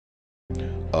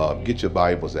Get your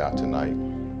Bibles out tonight.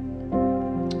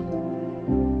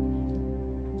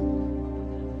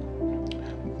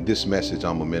 This message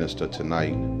I'm a minister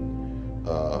tonight.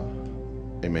 Uh,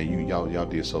 Amen. Y'all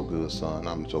did so good, son.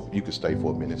 You can stay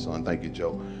for a minute, son. Thank you,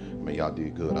 Joe. Man, y'all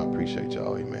did good. I appreciate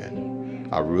y'all. Amen.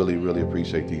 I really, really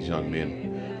appreciate these young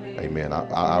men. Amen.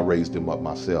 I raised them up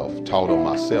myself, taught them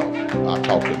myself. I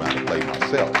taught them how to play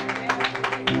myself.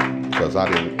 Because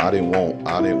I didn't want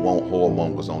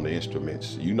whoremongers on the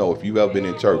instruments. You know, if you've ever been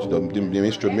in church, them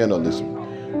instrumentalists,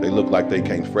 they look like they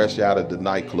came fresh out of the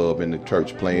nightclub in the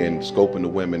church playing, scoping the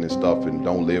women and stuff, and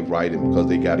don't live right. And because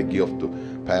they got a gift, the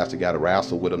pastor got to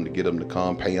wrestle with them to get them to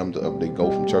come, pay them. They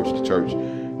go from church to church,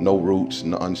 no roots,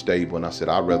 unstable. And I said,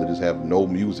 I'd rather just have no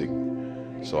music.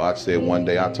 So I said one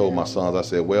day, I told my sons, I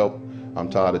said, well, I'm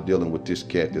tired of dealing with this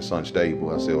cat that's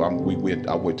unstable. I said,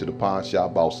 I went to the pawn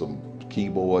shop, bought some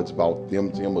keyboards, bought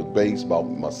him a bass, bought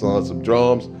my son some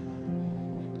drums.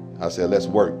 I said, let's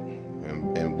work.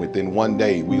 And within one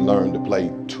day, we learned to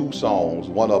play 2 songs.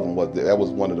 One of them was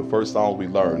one of the first songs we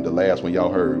learned. The last one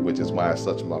y'all heard, which is why it's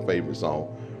such my favorite song.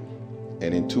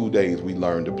 And in 2 days, we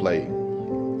learned to play,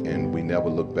 and we never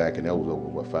looked back. And that was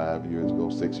over 5 years ago,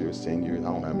 6 years, 10 years. I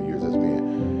don't know how many years that's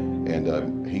been.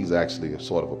 And he's actually a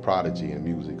sort of a prodigy in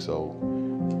music, so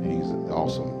he's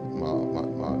awesome.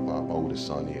 My oldest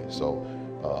son is. So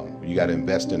you got to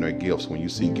invest in their gifts. When you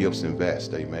see gifts,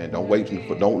 invest. Amen. Don't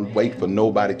wait for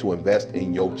nobody to invest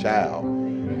in your child.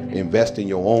 Invest in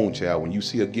your own child. When you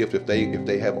see a gift, if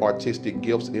they have artistic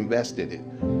gifts, invest in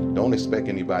it. Don't expect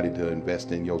anybody to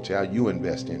invest in your child. You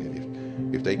invest in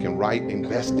it. If they can write,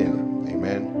 invest in them.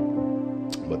 Amen.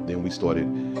 But then we started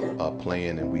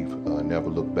playing, and we've never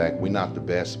looked back. We're not the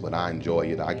best, but I enjoy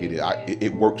it. I get it.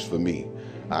 It works for me.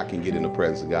 I can get in the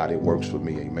presence of God. It works for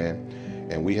me. Amen.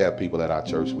 And we have people at our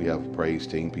church. We have a praise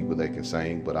team, people that can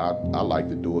sing, but I like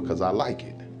to do it because I like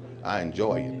it. I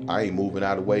enjoy it. I ain't moving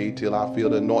out of the way till I feel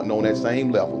the anointing on that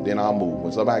same level. Then I'll move.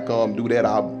 When somebody come do that,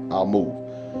 I'll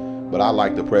move. But I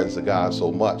like the presence of God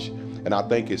so much. And I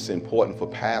think it's important for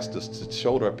pastors to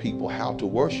show their people how to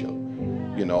worship.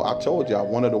 You know, I told y'all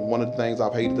one of the things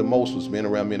I've hated the most was men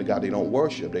around men of God. They don't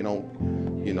worship. They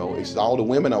don't, you know, it's all the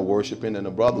women are worshiping, and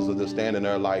the brothers are just standing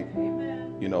there like,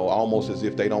 you know, almost as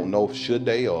if they don't know, should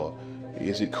they, or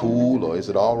is it cool, or is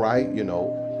it all right, you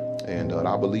know. And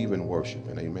I believe in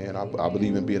worshiping, amen. I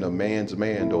believe in being a man's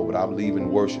man, though, but I believe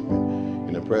in worshiping.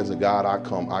 In the presence of God,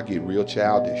 I get real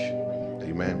childish,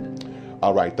 amen.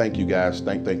 All right, thank you, guys.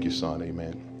 Thank you, son,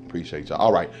 amen. Appreciate y'all.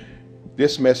 All right,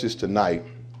 this message tonight,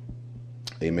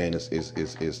 amen, is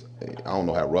I don't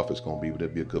know how rough it's going to be, but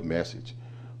it'll be a good message.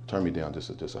 Turn me down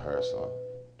just a hair, son.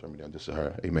 Turn me down just a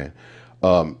hair, amen.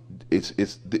 This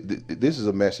is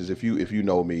a message. If you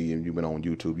know me and you've been on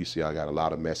YouTube, you see I got a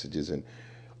lot of messages, and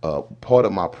part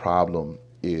of my problem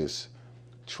is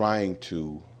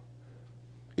preaching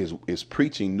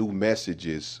new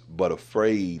messages, but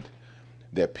afraid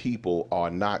that people are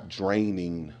not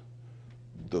draining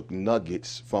the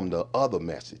nuggets from the other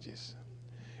messages.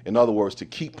 In other words, to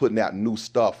keep putting out new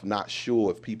stuff, not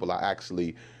sure if people are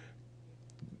actually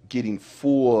getting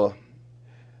full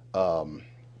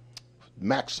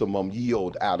maximum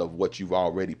yield out of what you've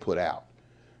already put out,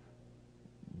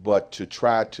 but to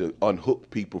try to unhook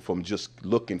people from just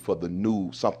looking for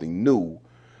something new,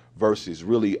 versus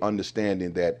really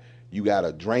understanding that you got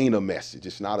to drain a message.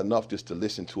 It's not enough just to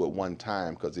listen to it one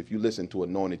time, because if you listen to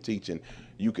anointed teaching,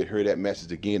 you could hear that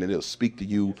message again, and it'll speak to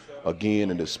you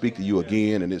again, and it'll speak to you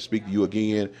again, and it'll speak to you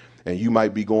again. And you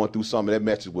might be going through something, that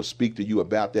message will speak to you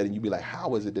about that, and you'll be like,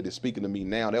 how is it that it's speaking to me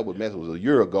now? That message was a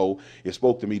year ago. It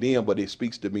spoke to me then, but it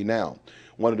speaks to me now.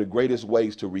 One of the greatest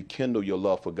ways to rekindle your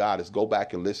love for God is go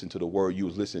back and listen to the word you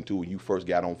was listening to when you first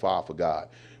got on fire for God.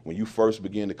 When you first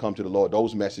began to come to the Lord,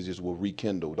 those messages will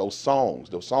rekindle. Those songs,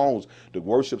 the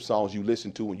worship songs you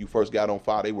listened to when you first got on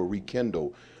fire, they will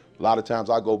rekindle. A lot of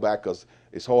times I go back because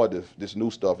it's hard this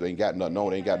new stuff, they ain't got nothing on,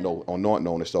 they ain't got no anointing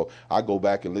on it. So I go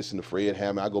back and listen to Fred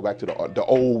Hammond. I go back to the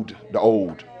old,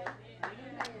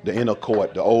 the inner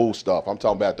court, the old stuff. I'm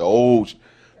talking about the old.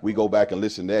 We go back and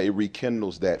listen to that. It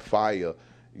rekindles that fire,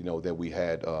 you know, that we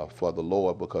had for the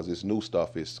Lord, because this new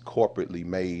stuff is corporately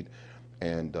made,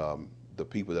 and the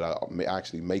people that are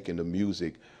actually making the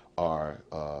music are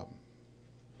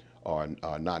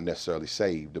not necessarily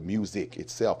saved. The music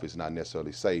itself is not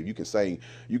necessarily saved. You can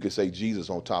say Jesus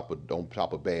on top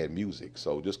of bad music.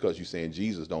 So just because you're saying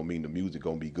Jesus don't mean the music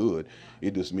gonna be good.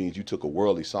 It just means you took a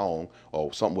worldly song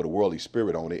or something with a worldly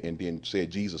spirit on it and then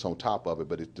said Jesus on top of it.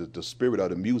 But the spirit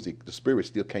of the music, the spirit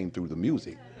still came through the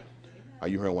music. Are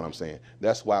you hearing what I'm saying?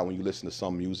 That's why when you listen to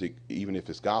some music, even if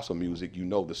it's gospel music, you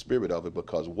know the spirit of it,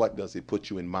 because what does it put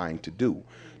you in mind to do?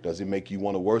 Does it make you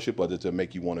want to worship, or does it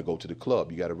make you want to go to the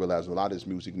club? You got to realize a lot of this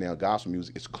music now, gospel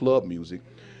music, is club music,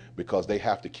 because they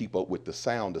have to keep up with the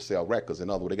sound to sell records. In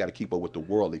other words, they got to keep up with the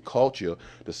worldly culture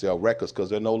to sell records,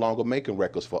 because they're no longer making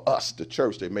records for us, the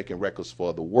church. They're making records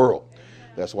for the world.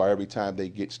 That's why every time they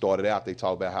get started out, they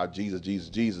talk about how Jesus, Jesus,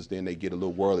 Jesus. Then they get a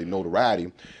little worldly notoriety.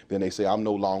 Then they say, I'm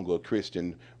no longer a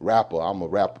Christian rapper. I'm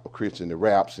a Christian that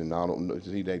raps. And I don't know.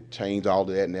 See, they change all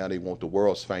of that. Now they want the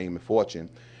world's fame and fortune.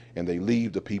 And they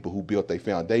leave the people who built their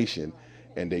foundation.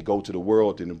 And they go to the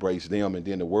world and embrace them. And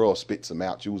then the world spits them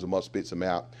out, chews them up, spits them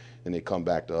out. And they come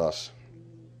back to us.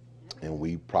 And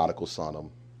we prodigal son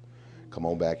them. Come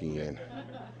on back in.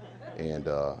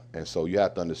 And so you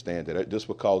have to understand that just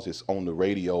because it's on the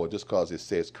radio or just because it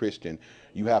says Christian,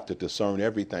 you have to discern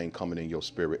everything coming in your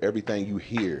spirit, everything you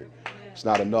hear. It's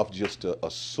not enough just to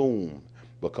assume,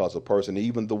 because a person,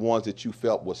 even the ones that you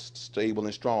felt was stable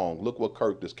and strong, look what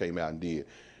Kirk just came out and did.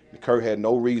 Kirk had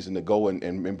no reason to go and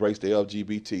embrace the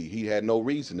LGBT. He had no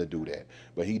reason to do that,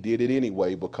 but he did it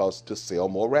anyway, because to sell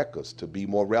more records, to be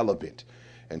more relevant.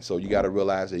 And so you got to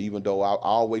realize that even though I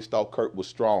always thought Kurt was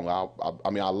strong, I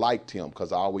mean, I liked him because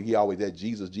he always had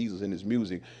Jesus, Jesus in his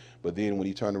music. But then when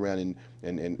he turned around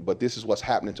but this is what's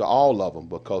happening to all of them,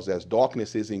 because as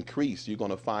darkness is increased, you're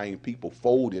going to find people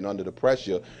folding under the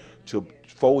pressure to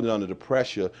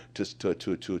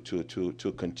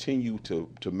continue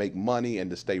to make money and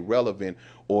to stay relevant,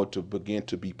 or to begin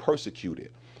to be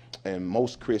persecuted. And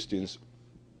most Christians,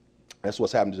 that's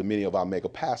what's happening to many of our mega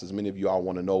pastors. Many of you all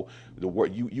want to know the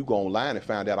word. You go online and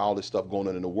find out all this stuff going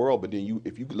on in the world, but then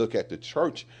if you look at the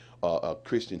church,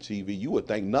 Christian TV, you would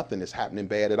think nothing is happening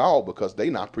bad at all, because they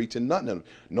not preaching nothing,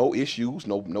 no issues,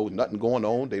 no nothing going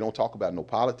on. They don't talk about no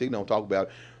politics. They don't talk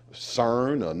about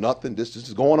CERN or nothing. This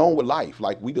is going on with life,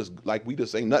 like we just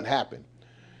ain't nothing happened.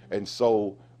 And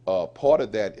so part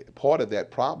of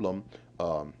that problem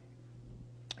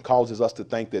causes us to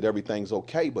think that everything's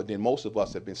okay, but then most of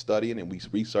us have been studying and we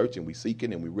research and we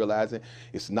seeking and we realizing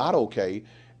it's not okay,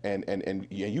 and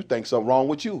you think something wrong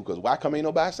with you, because why come ain't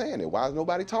nobody saying it? Why is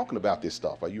nobody talking about this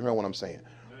stuff? Are you hearing what I'm saying?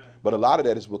 But a lot of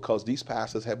that is because these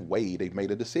pastors have they've made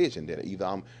a decision that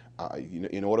either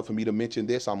in order for me to mention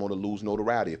this, I'm going to lose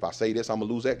notoriety. If I say this, I'm going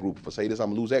to lose that group. If I say this, I'm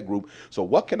going to lose that group. So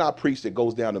what can I preach that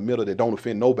goes down the middle that don't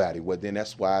offend nobody? Well, then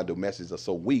that's why the messages are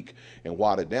so weak and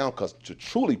watered down, because to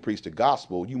truly preach the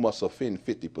gospel, you must offend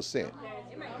 50%.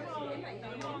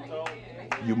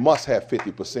 You must have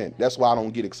 50%. That's why I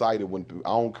don't get excited when I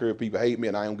don't care if people hate me,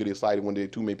 and I don't get excited when there are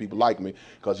too many people like me,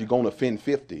 because you're going to offend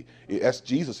 50. That's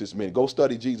Jesus' ministry. Go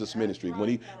study Jesus' ministry.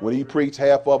 When he preached,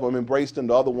 half of them embraced him,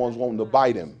 the other ones wanting to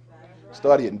bite him.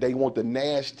 Study it, and they want to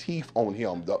gnash teeth on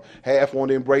him. The half want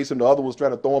to embrace him, the other was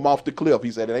trying to throw him off the cliff.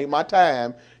 He said, it ain't my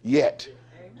time yet.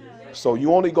 So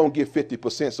you only going to get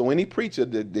 50%. So any preacher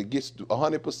that gets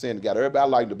 100%, got everybody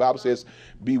like, the Bible says,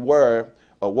 beware,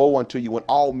 woe unto you when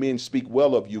all men speak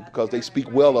well of you, because they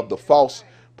speak well of the false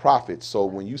prophets. So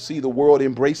when you see the world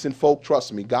embracing folk,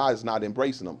 trust me, God is not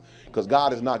embracing them, because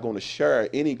God is not going to share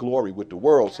any glory with the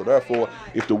world. So therefore,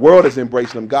 if the world is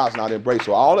embracing them, God's not embracing.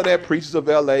 So all of that preachers of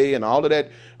LA and all of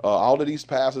that, all of these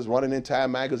pastors running in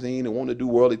Time magazine and wanting to do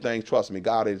worldly things, trust me,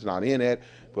 God is not in that,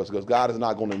 because God is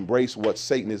not going to embrace what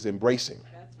Satan is embracing.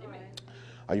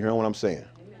 Are you hearing what I'm saying?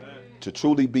 To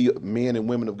truly be men and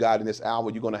women of God in this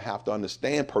hour, you're going to have to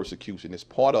understand persecution. It's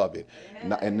part of it.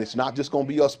 And it's not just going to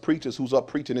be us preachers who's up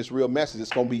preaching this real message.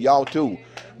 It's going to be y'all too.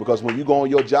 Because when you go on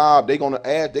your job, they're going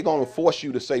to force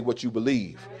you to say what you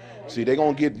believe. See, you're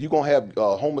going to have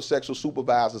homosexual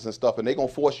supervisors and stuff, and they're going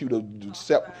to force you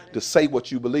to say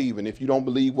what you believe. And if you don't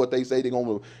believe what they say, they're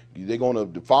going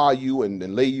to fire you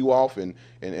and lay you off and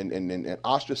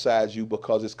ostracize you,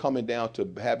 because it's coming down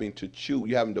to having to choose.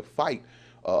 You're having to fight.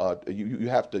 You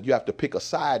have to pick a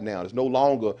side now. There's no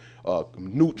longer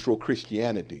neutral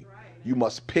Christianity. You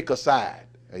must pick a side.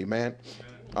 Amen.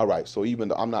 All right. So even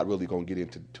though I'm not really going to get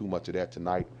into too much of that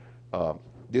tonight,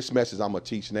 this message I'm going to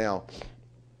teach now,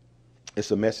 it's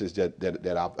a message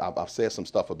that I've said some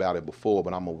stuff about it before,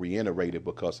 but I'm going to reiterate it,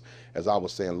 because as I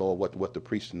was saying, Lord, what to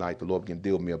preach tonight, the Lord began to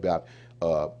deal with me about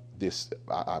this.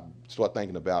 I started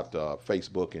thinking about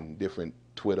Facebook and different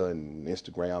Twitter and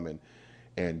Instagram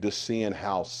and just seeing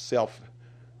how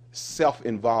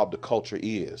self-involved the culture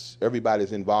is.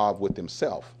 Everybody's involved with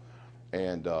themselves,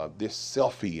 and this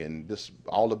selfie and this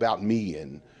all about me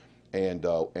and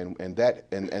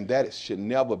that should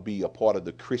never be a part of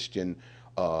the Christian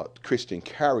Christian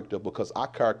character, because our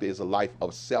character is a life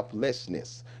of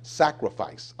selflessness,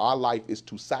 sacrifice. Our life is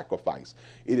to sacrifice.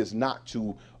 It is not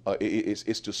to,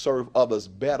 it's to serve others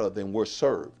better than we're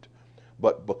served.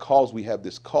 But because we have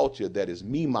this culture that is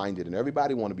me-minded and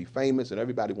everybody want to be famous and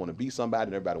everybody want to be somebody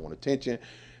and everybody want attention,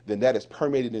 then that is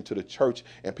permeated into the church,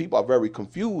 and people are very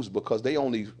confused because they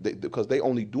only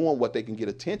doing what they can get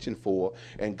attention for.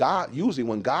 And God, usually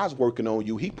when God's working on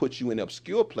you, he puts you in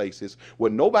obscure places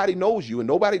where nobody knows you and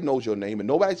nobody knows your name and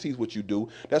nobody sees what you do.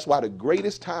 That's why the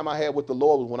greatest time I had with the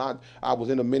Lord was when I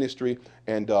was in the ministry,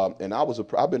 and I've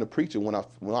been a preacher when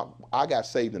I got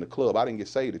saved in the club. I didn't get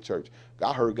saved at church.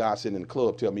 I heard God sitting in the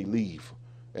club tell me leave.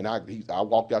 And I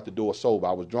walked out the door sober.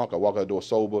 I was drunk. I walked out the door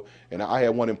sober. And I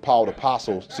had one of them Paul the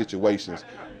Apostle situations.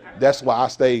 That's why I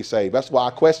stayed saved. That's why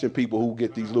I question people who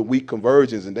get these little weak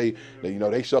conversions and they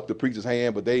shuck the preacher's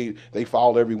hand, but they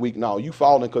fall every week. No, you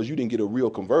falling because you didn't get a real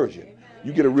conversion.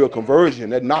 You get a real conversion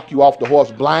that knock you off the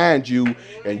horse, blind you,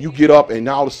 and you get up and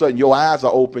all of a sudden your eyes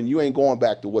are open. You ain't going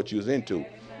back to what you was into.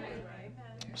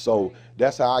 So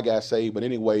that's how I got saved. But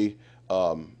anyway,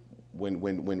 when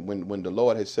the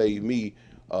Lord had saved me,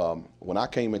 when I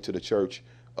came into the church,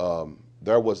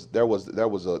 there was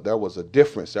a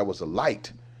difference. There was a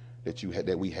light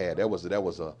that we had. There was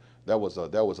a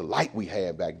light we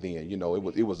had back then. You know,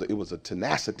 it was a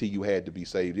tenacity you had to be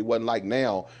saved. It wasn't like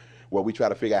now, where we try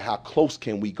to figure out how close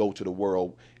can we go to the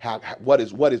world. What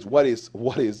is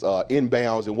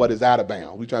inbounds and what is out of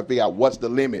bounds. We try to figure out what's the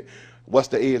limit, what's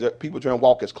the edge. People trying to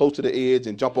walk as close to the edge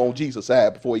and jump on Jesus'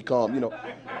 side before he come. You know.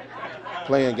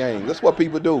 Playing games. That's what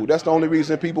people do. That's the only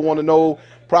reason people want to know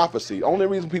prophecy. The only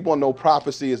reason people want to know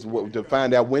prophecy is to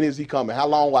find out when is he coming, how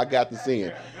long I got to see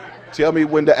him. Tell me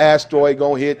when the asteroid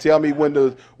gonna hit. Tell me when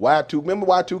the Y2. Remember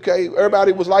Y2K?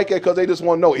 Everybody was like that because they just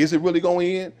want to know, is it really going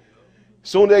in?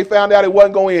 Soon they found out it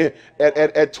wasn't going in.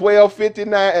 At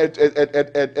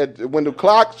 12:59, at when the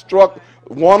clock struck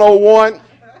 101,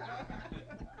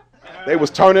 they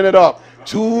was turning it up.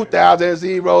 2000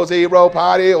 0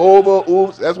 party over,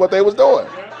 oops. That's what they was doing.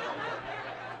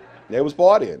 They was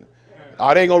partying.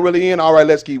 Oh, they ain't gonna really end. All right,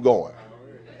 let's keep going.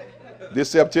 This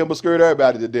September scared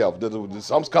everybody to death.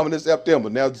 Something's coming this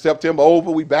September. Now September over,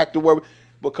 we back to where,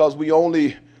 because we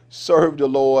only serve the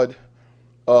Lord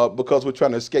because we're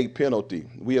trying to escape penalty.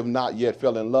 We have not yet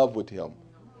fell in love with him.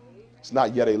 It's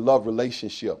not yet a love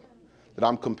relationship that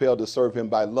I'm compelled to serve him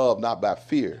by love, not by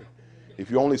fear. If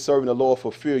you're only serving the Lord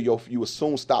for fear, you will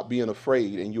soon stop being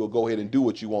afraid and you'll go ahead and do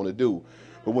what you want to do.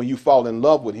 But when you fall in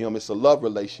love with him, it's a love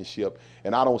relationship.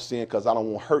 And I don't sin because I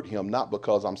don't want to hurt him, not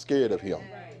because I'm scared of him.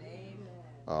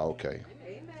 Okay.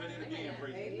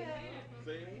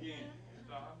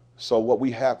 So what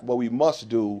we must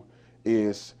do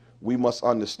is we must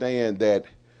understand that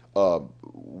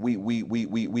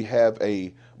we have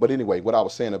a, but anyway, what I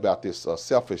was saying about this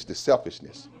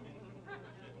selfishness.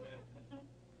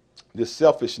 This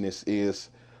selfishness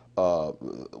is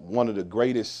one of the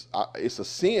greatest. It's a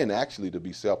sin actually to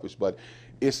be selfish, but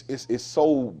it's the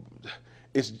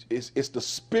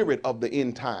spirit of the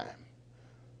end time.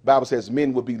 Bible says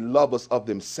men will be lovers of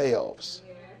themselves.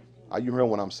 Are you hearing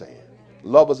what I'm saying?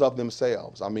 Lovers of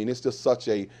themselves. I mean, it's just such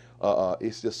a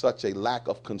lack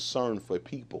of concern for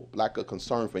people, lack of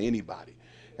concern for anybody.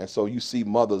 And so you see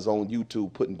mothers on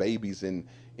YouTube putting babies in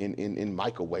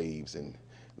microwaves and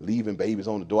leaving babies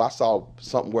on the door. I saw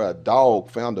something where a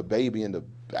dog found a baby in the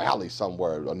alley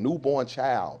somewhere, a newborn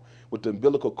child with the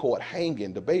umbilical cord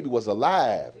hanging. The baby was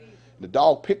alive. The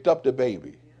dog picked up the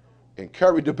baby and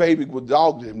carried the baby with the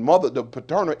dog. The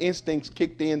paternal instincts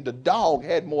kicked in. The dog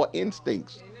had more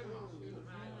instincts.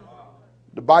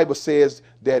 The Bible says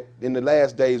that in the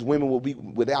last days, women will be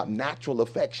without natural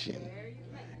affection.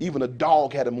 Even a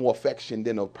dog had more affection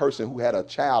than a person who had a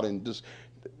child. And just,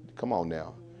 come on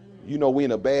now. You know, we're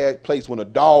in a bad place when a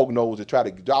dog knows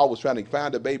dog was trying to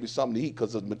find a baby something to eat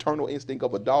because the maternal instinct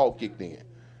of a dog kicked in.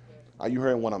 Are you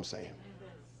hearing what I'm saying?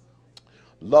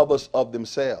 Lovers of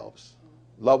themselves,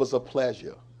 lovers of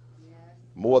pleasure,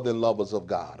 more than lovers of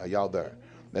God. Are y'all there?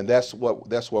 And that's where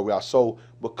we are. So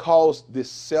because this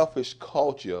selfish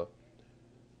culture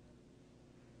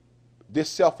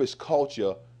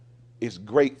is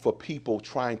great for people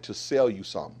trying to sell you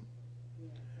something.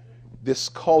 This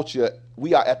culture,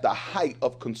 we are at the height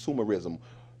of consumerism.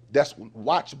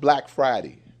 Watch Black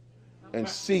Friday and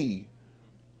see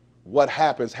what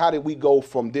happens. How did we go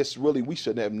from this? Really, we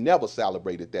should have never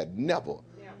celebrated that. Never.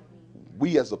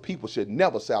 We as a people should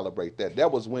never celebrate that.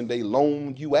 That was when they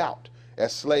loaned you out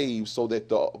as slaves so that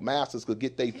the masters could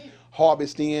get their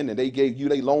harvest in, and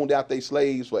they loaned out their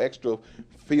slaves for extra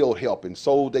field help and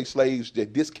sold their slaves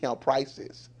at discount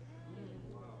prices.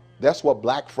 That's what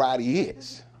Black Friday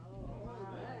is.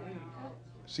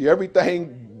 See,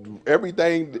 everything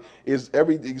is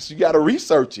everything. So you got to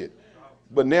research it.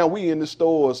 But now we in the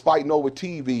stores fighting over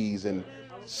TVs and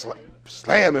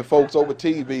slamming folks over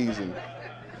TVs and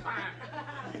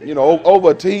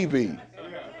over TV.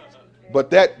 But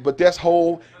this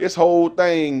whole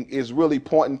thing is really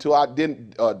pointing to our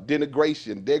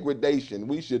denigration, degradation.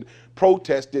 We should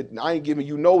protest it. I ain't giving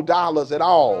you no dollars at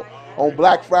all. On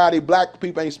Black Friday, black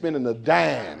people ain't spending a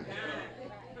dime.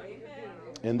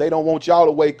 And they don't want y'all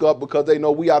to wake up because they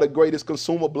know we are the greatest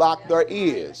consumer block there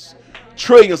is.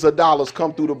 Trillions of dollars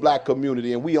come through the black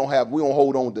community, and we don't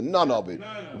hold on to none of it.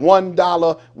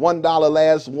 $1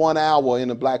 lasts 1 hour in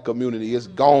the black community. It's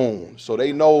gone. So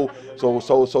they know.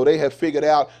 So they have figured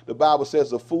out. The Bible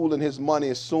says, "A fool and his money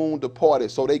is soon departed."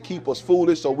 So they keep us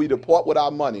foolish, so we depart with our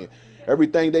money.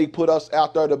 Everything they put us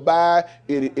out there to buy,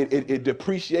 it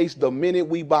depreciates the minute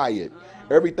we buy it.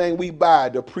 Everything we buy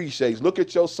depreciates. Look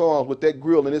at your son with that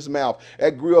grill in his mouth.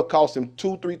 That grill cost him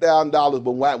 $2,000-$3,000,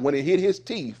 but when it hit his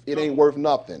teeth, it ain't worth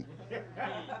nothing.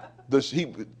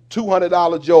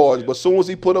 $200 George, but as soon as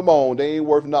he put them on, they ain't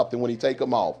worth nothing when he take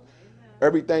them off.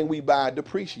 Everything we buy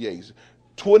depreciates.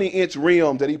 20-inch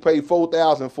rims that he paid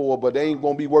 $4,000 for, but they ain't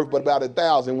gonna be worth but about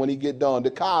 $1,000 when he get done.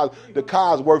 The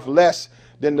car's worth less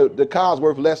than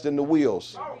the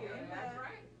wheels.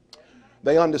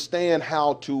 They understand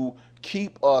how to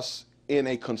keep us in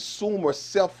a consumer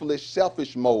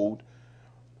selfish mode,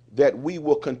 that we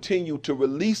will continue to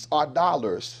release our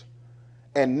dollars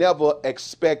and never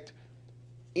expect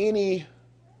any,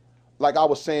 like I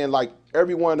was saying, like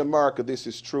everywhere in America, this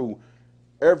is true.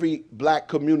 Every black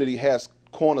community has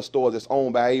corner stores that's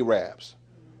owned by Arabs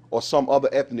or some other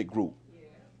ethnic group.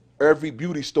 Every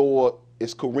beauty store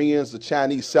is Koreans or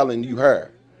Chinese selling you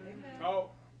hair.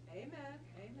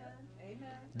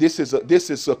 This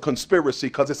is a conspiracy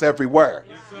because it's everywhere.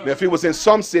 Now, if it was in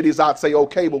some cities, I'd say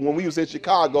okay, but when we was in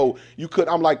Chicago,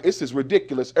 I'm like, this is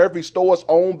ridiculous. Every store is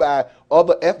owned by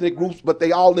other ethnic groups, but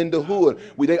they all in the hood.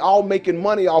 They all making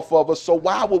money off of us. So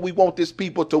why would we want these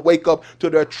people to wake up to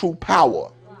their true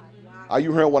power? Are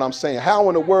you hearing what I'm saying? How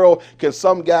in the world can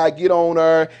some guy get on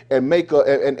there and make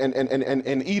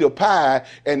and eat a pie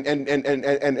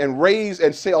and raise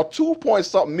and sell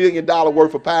 $2-point-something million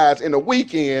worth of pies in a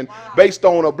weekend based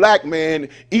on a black man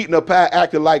eating a pie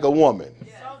acting like a woman?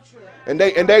 And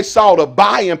they saw the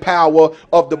buying power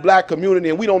of the black community,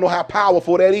 and we don't know how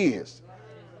powerful that is.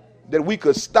 That we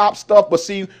could stop stuff. But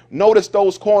see, notice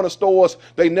those corner stores,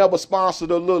 they never sponsor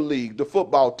the Little League, the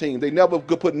football team. They never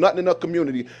could put nothing in the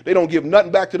community. They don't give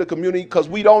nothing back to the community because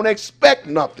we don't expect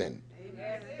nothing.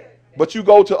 But you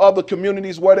go to other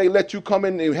communities where they let you come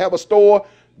in and have a store,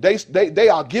 they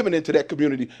are giving into that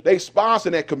community. They sponsor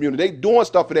that community. They doing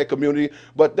stuff for that community,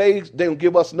 but they don't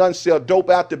give us nothing, sell dope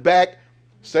out the back.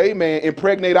 Say, man,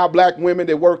 impregnate our black women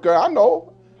that work there. I know.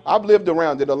 I've lived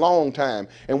around it a long time,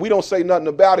 and we don't say nothing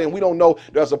about it, and we don't know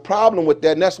there's a problem with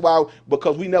that, and that's why,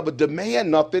 because we never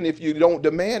demand nothing. If you don't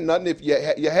demand nothing, if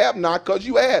you have not, because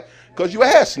you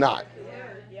ask not.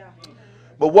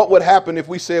 But what would happen if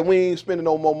we said we ain't spending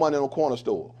no more money on a corner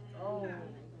store?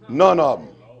 None of them.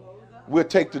 We'll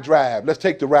take the drive. Let's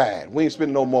take the ride. We ain't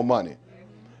spending no more money.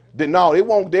 Then no, it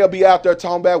won't. They'll be out there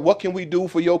talking about what can we do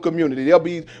for your community. They'll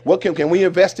be, what can we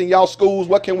invest in y'all schools?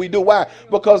 What can we do? Why?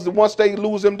 Because once they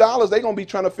lose them dollars, they're gonna be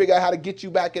trying to figure out how to get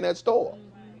you back in that store.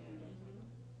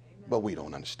 But we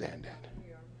don't understand that.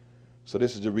 So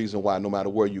this is the reason why no matter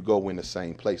where you go, we're in the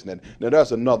same place. Now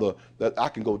there's another that I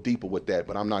can go deeper with that,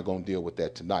 but I'm not gonna deal with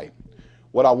that tonight.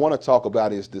 What I want to talk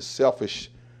about is the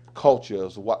selfish culture,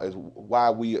 is why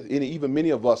we, and even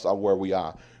many of us are where we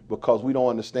are. Because we don't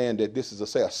understand that this is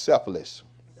a selfless.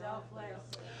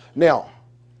 Now,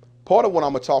 part of what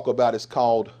I'm going to talk about is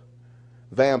called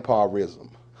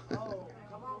vampirism. Oh,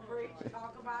 come on, preach.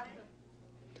 Talk about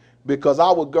it. Because I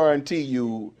would guarantee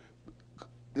you,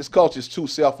 this culture is too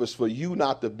selfish for you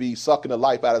not to be sucking the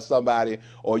life out of somebody,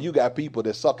 or you got people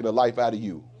that's sucking the life out of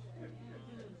you.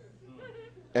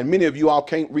 And many of you all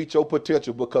can't reach your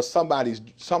potential because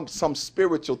some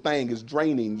spiritual thing is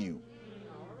draining you.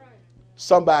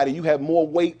 Somebody, you have more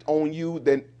weight on you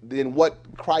than what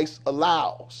Christ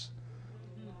allows.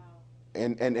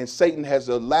 And Satan has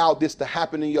allowed this to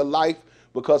happen in your life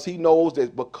because he knows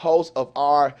that because of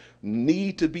our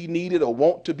need to be needed or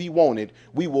want to be wanted,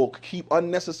 we will keep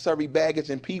unnecessary baggage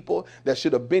in people that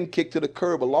should have been kicked to the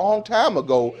curb a long time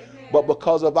ago. But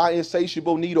because of our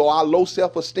insatiable need or our low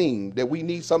self-esteem, that we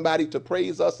need somebody to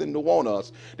praise us and to want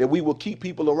us, that we will keep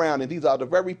people around. And these are the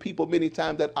very people many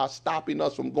times that are stopping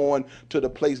us from going to the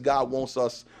place God wants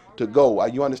us to go. Are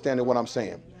you understanding what I'm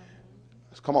saying?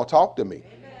 Come on, talk to me.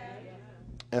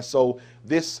 And so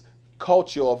this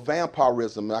culture of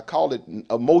vampirism, I call it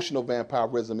emotional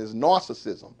vampirism, is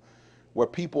narcissism, where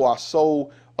people are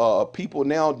so, people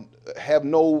now have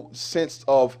no sense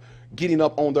of getting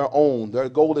up on their own. Their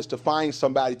goal is to find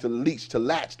somebody to leech, to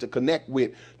latch, to connect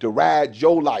with, to ride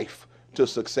your life to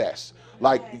success.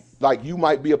 Like you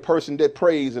might be a person that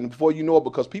prays, and before you know it,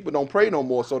 because people don't pray no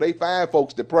more, so they find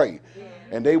folks that pray.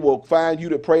 And they will find you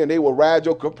to pray, and they will ride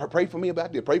your, pray for me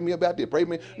about this, pray for me about this, pray for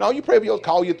me. No, you pray for your,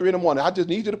 call you 3 in the morning. I just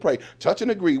need you to pray. Touch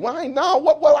and agree. Why? No,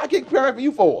 what I get praying for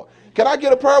you for? Can I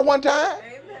get a prayer one time?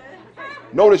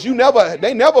 Notice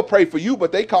they never pray for you,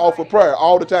 but they call for prayer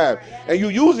all the time. And you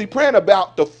usually praying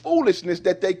about the foolishness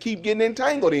that they keep getting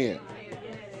entangled in.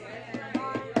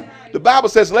 The Bible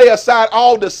says, lay aside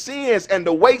all the sins and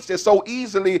the weights that so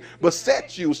easily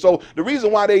beset you. So the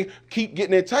reason why they keep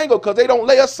getting entangled, because they don't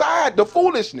lay aside the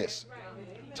foolishness.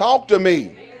 Talk to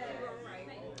me.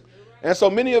 And so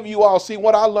many of you all see,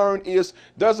 what I learned is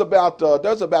there's about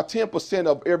 10%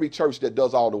 of every church that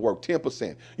does all the work.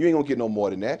 10%. You ain't gonna get no more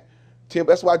than that. 10.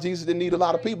 That's why Jesus didn't need a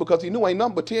lot of people, because he knew ain't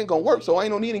number 10 gonna work. So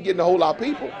ain't no need in getting a whole lot of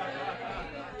people.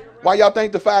 Why y'all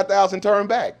think the 5,000 turned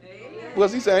back?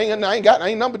 Because he said, I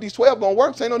ain't numbered these 12 gonna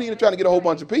work, so ain't no need in trying to get a whole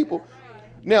bunch of people.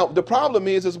 Now the problem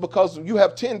is because you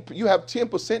have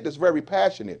 10% that's very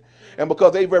passionate, and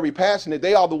because they're very passionate,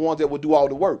 they are the ones that will do all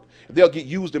the work. They'll get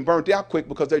used and burnt out quick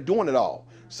because they're doing it all.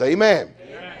 Say amen.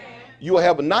 Amen. You will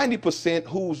have a 90%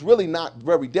 who's really not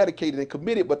very dedicated and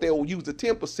committed, but they will use the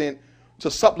 10%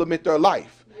 to supplement their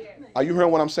life. Are you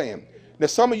hearing what I'm saying? Now,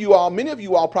 many of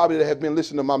you all probably that have been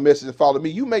listening to my message and followed me,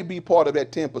 you may be part of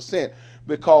that 10%,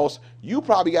 because you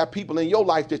probably got people in your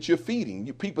life that you're feeding,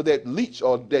 you people that leech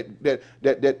or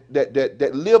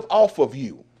that live off of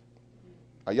you.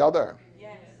 Are y'all there?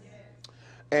 Yes.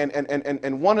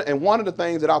 And one of the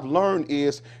things that I've learned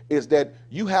is that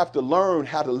you have to learn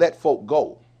how to let folk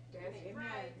go.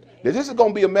 Now, this is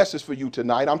going to be a message for you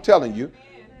tonight, I'm telling you,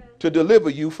 to deliver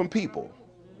you from people.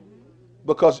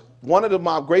 Because one of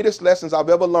my greatest lessons I've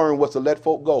ever learned was to let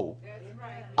folk go.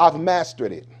 I've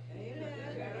mastered it.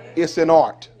 It's an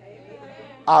art.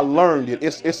 I learned it.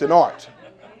 It's an art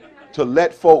to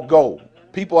let folk go.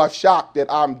 People are shocked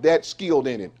that I'm that skilled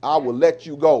in it. I will let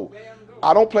you go.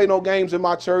 I don't play no games in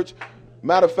my church.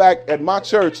 Matter of fact, at my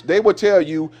church, they will tell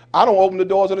you I don't open the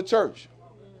doors of the church.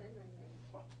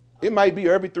 It might be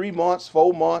every 3 months,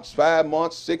 4 months, 5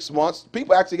 months, 6 months.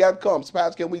 People actually got to come.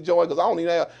 Pastor, can we join? Because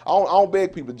I don't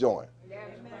beg people to join.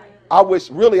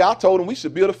 I told them we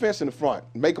should build a fence in the front,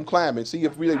 make them climb and see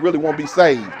if they really won't be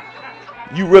saved.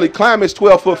 You really climb this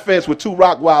 12-foot fence with 2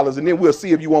 Rottweilers, and then we'll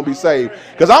see if you won't be saved.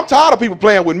 Because I'm tired of people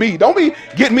playing with me. Don't be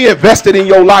getting me invested in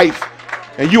your life,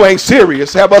 and you ain't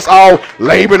serious. Have us all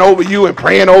laboring over you and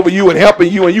praying over you and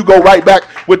helping you, and you go right back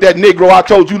with that Negro I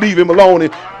told you leave him alone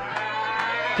and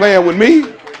playing with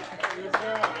me.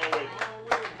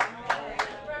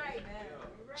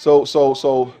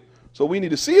 So we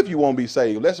need to see if you won't be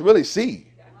saved. Let's really see.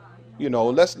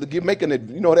 Let's get making it,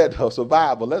 that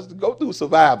survival. Let's go through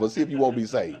survival, see if you won't be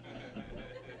saved.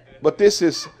 But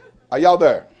are y'all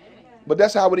there? But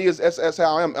that's how it is. That's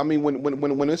how I am. I mean,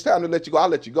 when it's time to let you go, I'll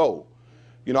let you go.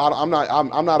 I'm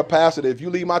not a pastor that if you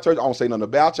leave my church, I don't say nothing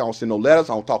about you. I don't send no letters.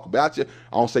 I don't talk about you.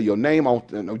 I don't say your name.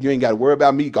 You ain't got to worry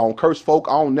about me. I don't curse folk.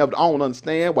 I don't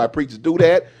understand why preachers do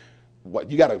that.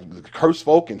 What, you got to curse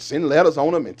folk and send letters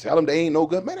on them and tell them they ain't no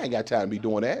good? Man, I ain't got time to be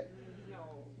doing that.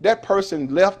 That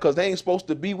person left because they ain't supposed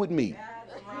to be with me.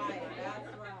 That's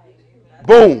right.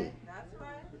 Boom.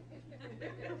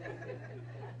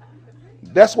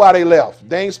 That's why they left.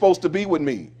 They ain't supposed to be with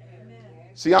me.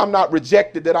 See, I'm not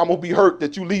rejected that I'm going to be hurt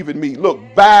that you leaving me. Look,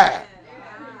 bye.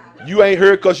 You ain't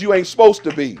here because you ain't supposed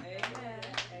to be.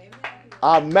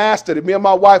 I mastered it. Me and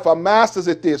my wife are masters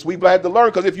at this. We've had to learn,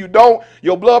 because if you don't,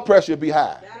 your blood pressure will be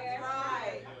high.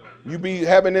 You be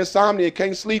having insomnia and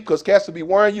can't sleep because cats will be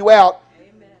wearing you out.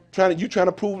 Trying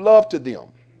to prove love to them.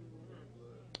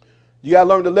 You got to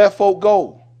learn to let folk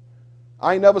go.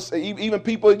 I ain't never say, even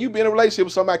people, you be in a relationship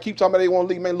with somebody, keep talking about they want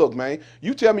to leave. Man, look, man,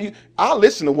 you tell me, I'll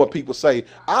listen to what people say.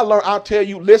 I'll tell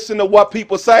you, listen to what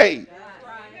people say.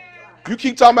 You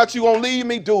keep talking about you won't leave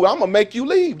me, dude, I'm going to make you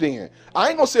leave then. I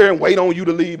ain't going to sit here and wait on you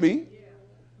to leave me.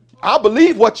 I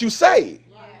believe what you say.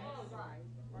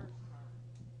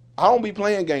 I don't be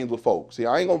playing games with folks. See,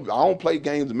 I don't play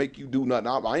games to make you do nothing.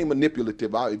 I ain't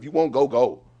manipulative. If you want to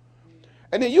go.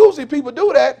 And then usually people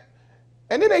do that,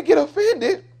 and then they get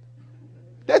offended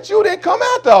that you didn't come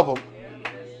after them.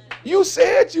 You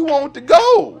said you wanted to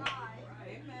go,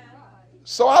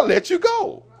 so I let you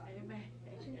go.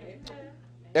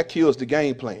 That kills the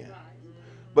game plan.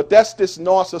 But that's this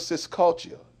narcissist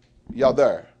culture. Y'all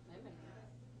there?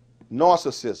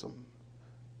 narcissism,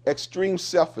 extreme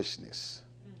selfishness,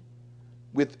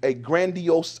 with a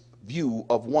grandiose view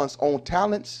of one's own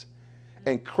talents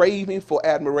and craving for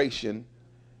admiration,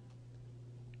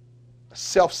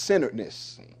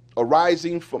 self-centeredness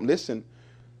arising from, listen,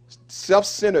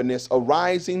 self-centeredness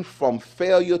arising from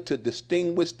failure to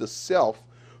distinguish the self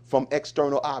from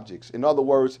external objects. In other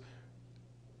words,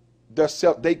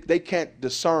 they can't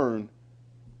discern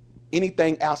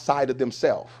anything outside of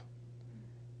themselves.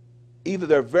 Either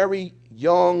they're very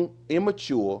young,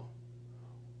 immature,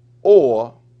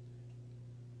 or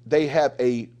they have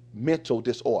a mental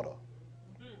disorder.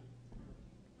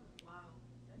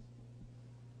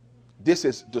 This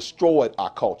has destroyed our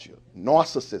culture.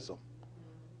 Narcissism,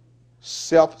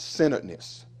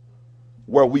 self-centeredness,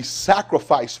 where we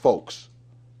sacrifice folks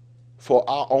for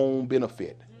our own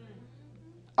benefit.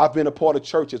 I've been a part of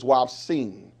churches where I've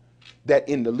seen that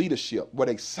in the leadership, where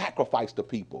they sacrifice the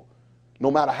people. No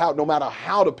matter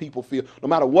how the people feel, no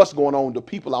matter what's going on, the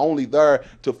people are only there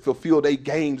to fulfill their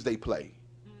games they play.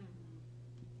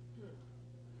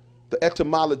 The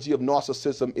etymology of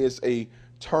narcissism is a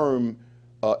term,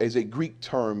 is a Greek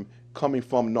term coming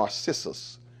from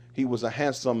Narcissus. He was a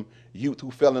handsome youth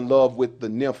who fell in love with the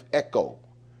nymph Echo.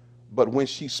 But when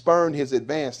she spurned his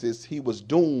advances, he was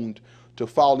doomed to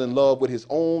fall in love with his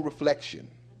own reflection.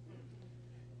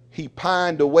 He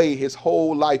pined away his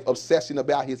whole life obsessing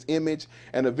about his image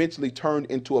and eventually turned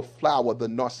into a flower, the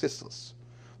Narcissus.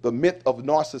 The myth of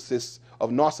Narcissus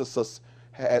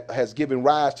has given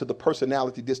rise to the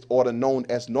personality disorder known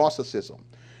as narcissism,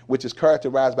 which is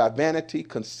characterized by vanity,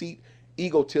 conceit,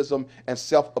 egotism, and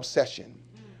self-obsession.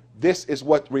 This is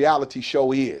what reality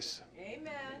show is.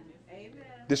 Amen. Amen.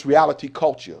 This reality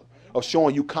culture of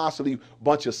showing you constantly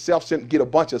get a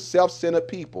bunch of self-centered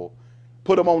people,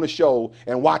 put them on the show,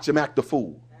 and watch them act the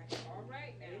fool. All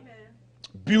right. Amen.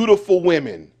 Beautiful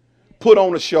women put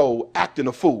on the show acting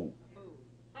a fool.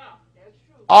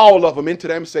 All of them into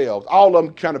themselves. All of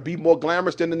them trying to be more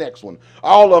glamorous than the next one.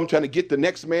 All of them trying to get the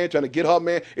next man, trying to get her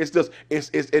man.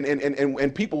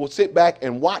 And people will sit back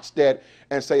and watch that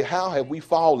and say, how have we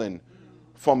fallen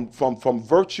from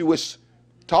virtuous?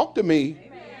 Talk to me.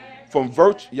 Amen. From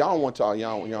virtue. Y'all don't want to talk.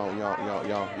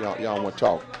 Y'all want to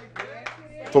talk.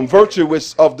 From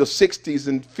virtuous of the 60s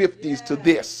and 50s to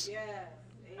this.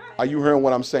 Are you hearing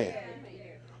what I'm saying?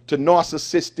 To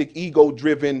narcissistic,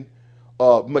 ego-driven,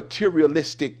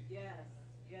 materialistic.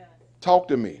 Talk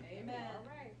to me.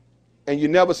 And you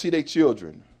never see their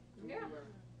children.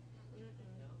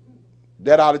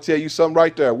 That ought to tell you something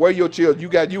right there. Where your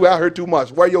children? You out here too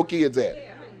much. Where your kids at?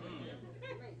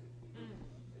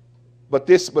 But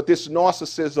this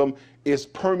narcissism is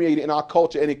permeated in our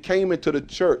culture, and it came into the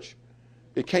church.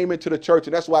 It came into the church,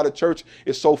 and that's why the church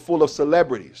is so full of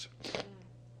celebrities.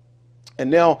 And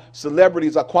now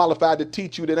celebrities are qualified to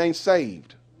teach you that ain't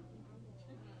saved.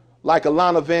 Like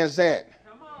Alana Van Zant.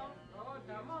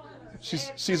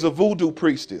 She's a voodoo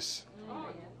priestess.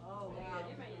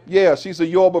 Yeah, she's a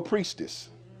Yoruba priestess.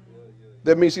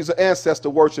 That means she's an ancestor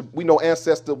worship. We know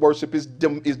ancestor worship is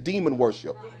demon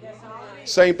worship.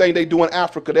 Same thing they do in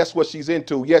Africa. That's what she's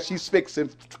into. Yes, she's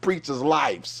fixing preachers'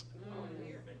 lives.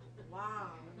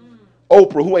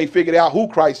 Oprah, who ain't figured out who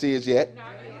Christ is yet.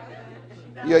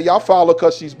 Yeah, y'all follow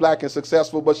because she's black and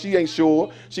successful, but she ain't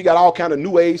sure. She got all kind of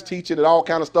new age teaching and all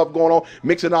kind of stuff going on,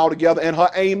 mixing it all together, and her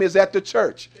aim is at the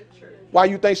church. Why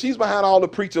you think she's behind all the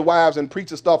preacher wives and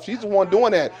preacher stuff? She's the one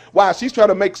doing that. Why? She's trying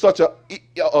to make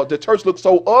the church look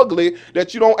so ugly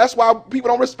that that's why people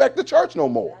don't respect the church no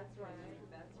more.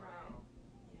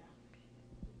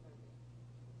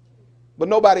 But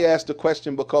nobody asked the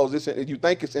question because you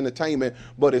think it's entertainment,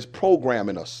 but it's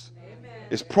programming us.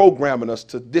 It's programming us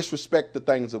to disrespect the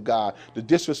things of God, to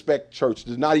disrespect church,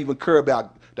 to not even care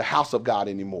about the house of God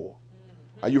anymore.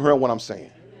 Are you hearing what I'm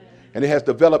saying? And it has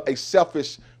developed a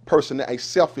selfish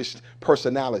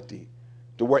personality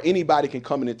to where anybody can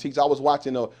come in and teach. I was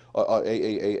watching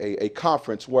a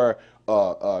conference where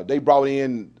they brought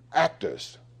in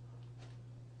actors,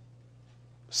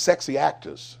 sexy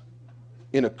actors,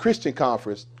 in a Christian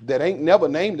conference that ain't never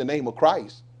named the name of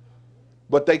Christ.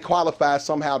 But they qualified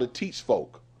somehow to teach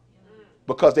folk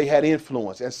because they had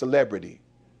influence and celebrity.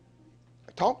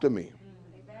 Talk to me.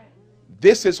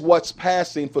 This is what's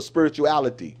passing for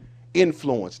spirituality.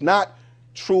 Influence, not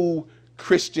true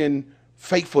Christian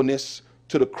faithfulness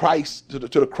to the Christ, to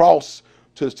the cross,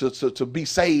 to be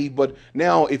saved. But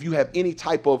now if you have any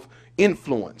type of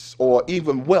influence or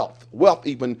even wealth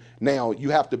even now, you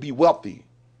have to be wealthy.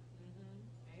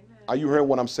 Are you hearing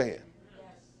what I'm saying?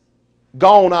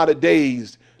 Gone are the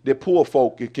days that poor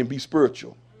folk can be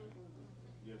spiritual.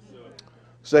 Yes,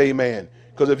 say amen.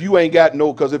 Because if you ain't got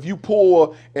no, because if you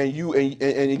poor and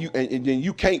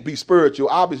you can't be spiritual,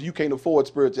 obviously you can't afford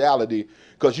spirituality,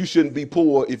 because you shouldn't be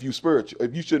poor if you spiritual.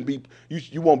 If you shouldn't be,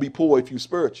 you won't be poor if you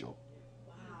spiritual.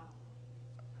 Wow.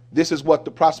 This is what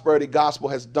the prosperity gospel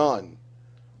has done.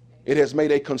 It has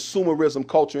made a consumerism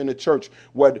culture in the church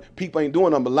where people ain't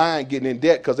doing them but lying, getting in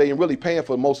debt because they ain't really paying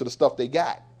for most of the stuff they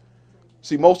got.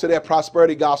 See, most of that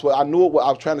prosperity gospel, I knew it. What I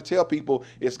was trying to tell people,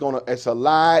 it's a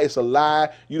lie. It's a lie.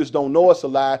 You just don't know it's a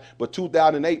lie. But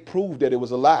 2008 proved that it was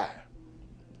a lie.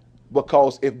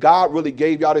 Because if God really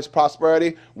gave y'all this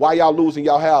prosperity, why y'all losing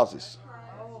y'all houses?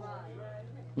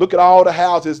 Look at all the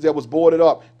houses that was boarded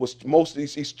up. Was most of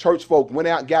these church folk went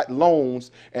out and got loans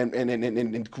and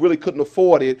really couldn't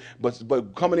afford it,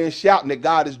 but coming in shouting that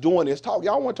God is doing this.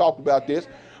 Y'all want to talk about this.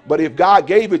 But if God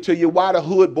gave it to you, why the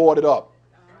hood boarded up?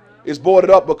 It's boarded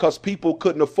up because people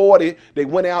couldn't afford it. They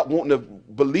went out wanting to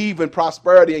believe in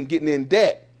prosperity and getting in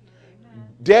debt.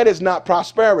 Debt is not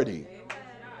prosperity.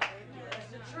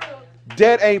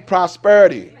 Debt ain't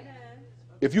prosperity.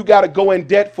 If you got to go in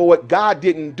debt for it, God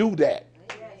didn't do that.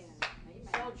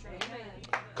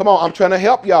 Come on, I'm trying to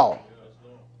help y'all.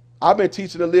 I've been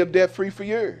teaching to live debt free for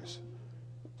years.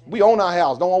 We own our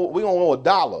house. We don't owe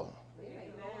 $1.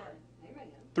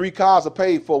 3 cars are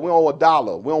paid for. We don't owe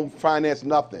 $1. We don't finance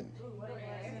nothing.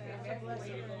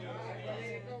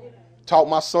 Taught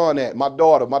my son that. My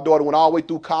daughter went all the way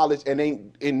through college and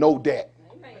ain't in no debt.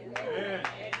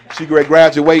 She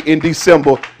graduate in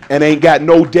December and ain't got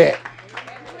no debt.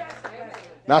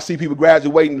 Now I see people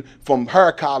graduating from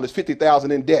her college,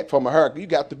 $50,000 in debt from her. You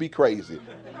got to be crazy.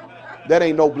 That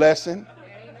ain't no blessing.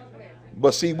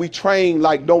 But see, we train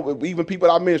like even people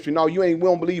in our ministry. No, we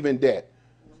don't believe in debt.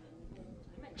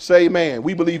 Say amen.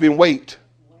 We believe in wait.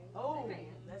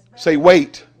 Say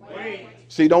wait.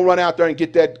 See, don't run out there and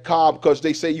get that car because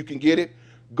they say you can get it.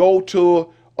 Go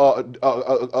to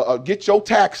get your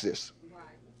taxes,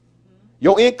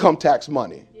 your income tax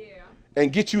money,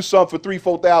 and get you some for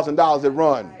 $3,000-$4,000 that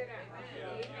run.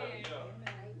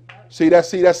 See.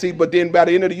 But then by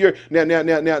the end of the year,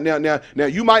 now,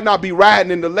 you might not be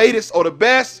riding in the latest or the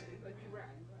best.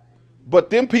 But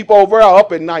them people over there are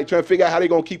up at night trying to figure out how they're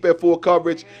going to keep that full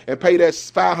coverage and pay that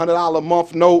 $500 a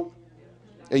month note.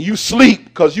 And you sleep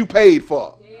because you paid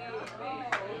for it.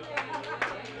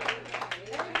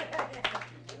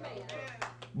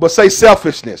 But say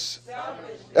selfishness.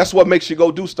 That's what makes you go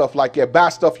do stuff like that. Buy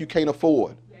stuff you can't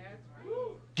afford.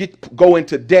 Go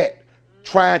into debt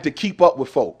trying to keep up with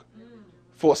folk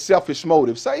for a selfish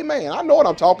motive. Say, man, I know what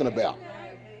I'm talking about.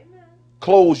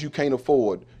 Clothes you can't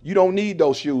afford. You don't need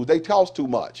those shoes. They cost too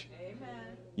much.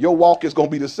 Your walk is going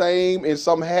to be the same in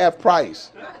some half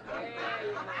price.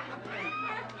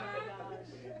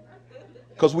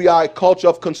 Because we are a culture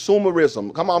of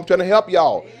consumerism. Come on, I'm trying to help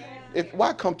y'all.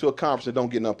 Why come to a conference and don't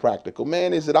get nothing practical?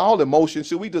 Man, is it all emotion?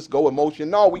 Should we just go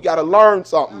emotion? No, we got to learn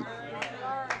something.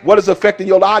 What is affecting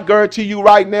your life? I guarantee you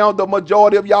right now, the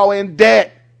majority of y'all in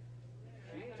debt.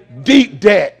 Deep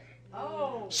debt.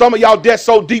 Some of y'all debt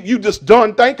so deep you just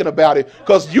done thinking about it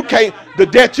because you can't, the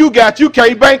debt you got, you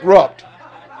can't bankrupt.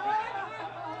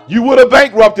 You would have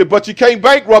bankrupted, but you can't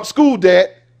bankrupt school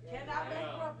debt.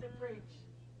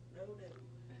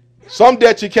 Some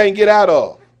debt you can't get out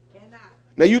of.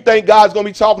 Now you think God's going to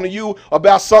be talking to you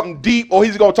about something deep, or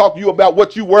he's going to talk to you about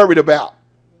what you worried about.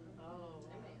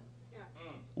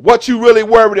 What you really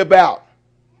worried about.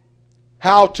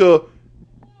 How to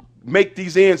make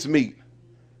these ends meet.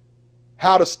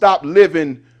 How to stop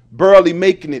living, barely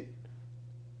making it.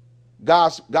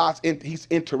 He's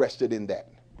interested in that.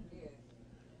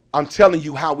 I'm telling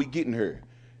you how we getting here.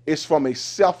 It's from a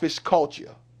selfish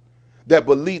culture that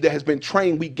has been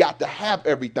trained we got to have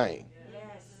everything.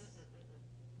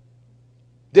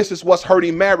 This is what's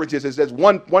hurting marriages, is that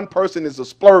one person is a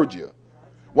splurger.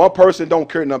 One person don't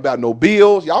care nothing about no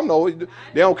bills. Y'all know they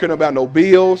don't care nothing about no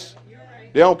bills.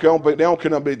 They don't care about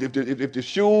if the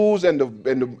shoes and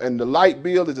the light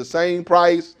bill is the same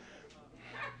price.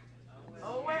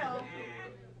 Oh well.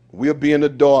 We'll be in the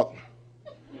dark.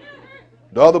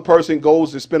 The other person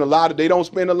goes to spend they don't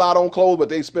spend a lot on clothes, but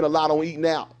they spend a lot on eating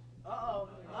out.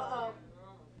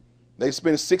 They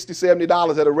spend $60,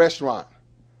 $70 at a restaurant.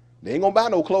 They ain't gonna buy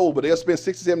no clothes, but they'll spend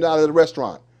 $60, $70 at a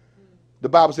restaurant. The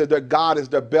Bible says their God is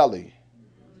their belly.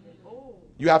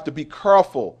 You have to be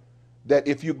careful that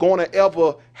if you're going to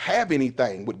ever have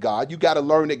anything with God, you got to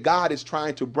learn that God is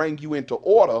trying to bring you into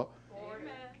order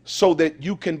so that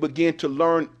you can begin to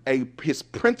learn his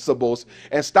principles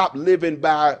and stop living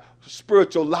by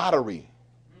spiritual lottery.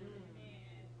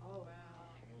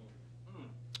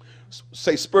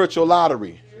 Say spiritual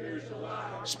lottery.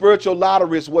 Spiritual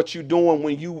lottery is what you're doing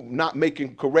when you not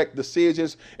making correct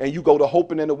decisions and you go to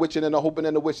hoping and the witching and the hoping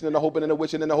and the witching and the hoping and the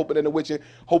witching and the hoping and the witching,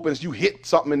 hoping you hit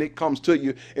something and it comes to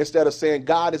you, instead of saying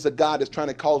God is a God that's trying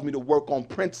to cause me to work on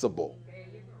principle.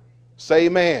 Say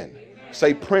amen.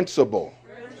 Say principle.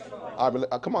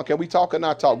 Come on, can we talk or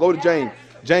not talk? Go to James.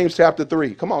 James chapter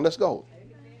 3. Come on, let's go.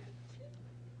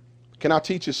 Can I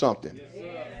teach you something?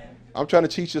 I'm trying to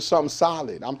teach you something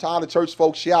solid. I'm tired of church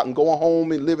folks shouting, going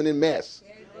home and living in mess.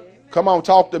 Come on,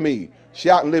 talk to me.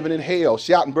 Shouting, living in hell.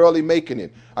 Shouting, barely making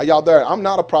it. Are y'all there? I'm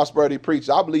not a prosperity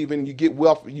preacher. I believe in you get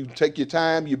wealth, you take your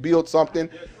time, you build something.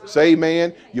 Say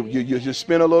amen. You just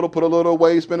spend a little, put a little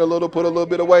away, spend a little, put a little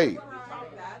bit away.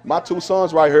 My two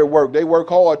sons right here work. They work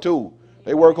hard too.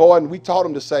 They work hard, and we taught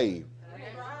them to save.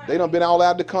 They done been all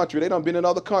out of the country. They done been in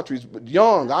other countries. But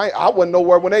young, I wasn't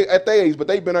nowhere when they at their age, but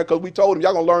they been there because we told them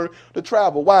y'all gonna learn to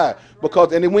travel. Why?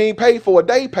 Because and then we ain't paid for it.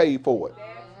 They paid for it.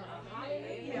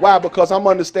 Why? Because I'm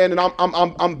understanding.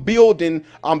 I'm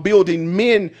building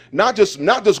men, not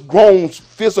just grown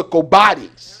physical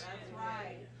bodies,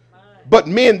 but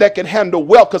men that can handle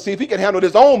wealth. Because see, if he can handle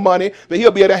his own money, then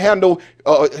he'll be able to handle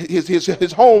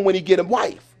his home when he get a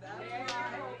wife.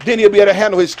 Then he'll be able to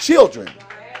handle his children.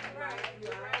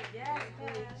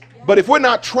 But if we're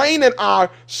not training our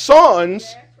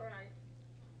sons,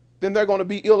 then they're going to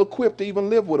be ill-equipped to even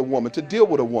live with a woman, to deal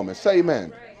with a woman. Say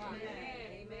amen.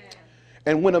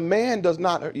 And when a man does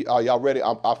not, are y'all ready?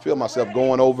 I feel myself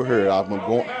going over here. I'm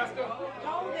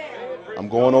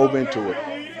going over into it.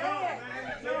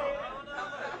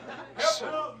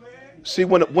 See,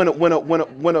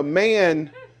 when a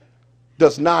man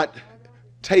does not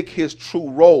take his true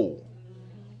role,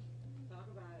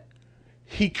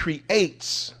 he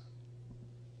creates.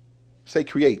 Say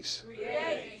creates.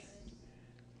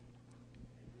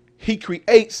 He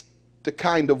creates the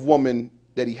kind of woman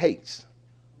that he hates.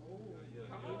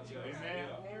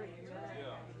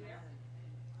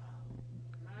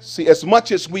 See, as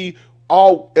much as we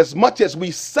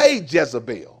say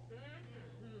Jezebel,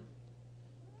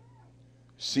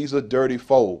 she's a dirty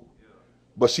foe,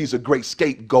 but she's a great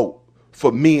scapegoat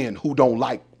for men who don't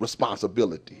like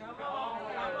responsibility.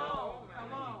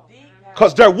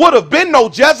 Because there would have been no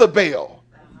Jezebel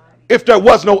if there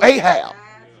was no Ahab.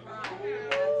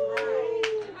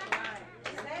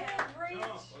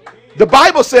 The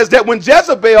Bible says that when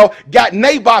Jezebel got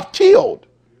Naboth killed,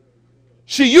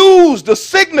 she used the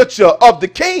signature of the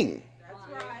king.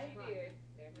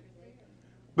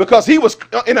 Because he was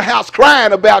in the house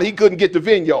crying about he couldn't get the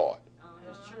vineyard.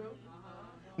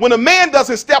 When a man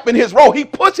doesn't step in his role, he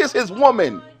pushes his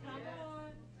woman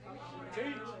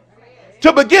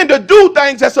to begin to do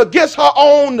things that's against her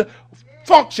own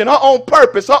function, her own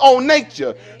purpose, her own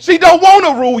nature. She don't want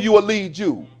to rule you or lead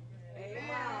you.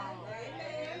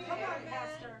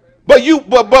 But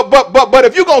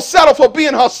if you're gonna settle for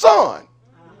being her son,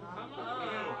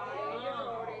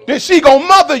 then she gonna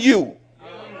mother you.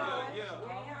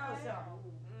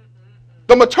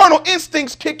 The maternal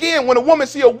instincts kick in when a woman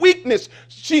sees a weakness.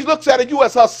 She looks at you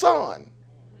as her son.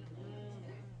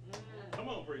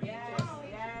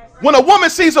 When a woman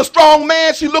sees a strong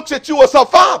man, she looks at you as her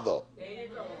father.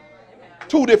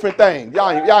 Two different things.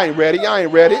 Y'all ain't ready. Y'all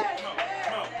ain't ready.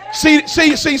 See,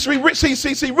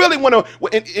 really,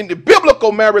 in the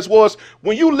biblical marriage was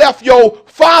when you left your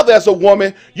father as a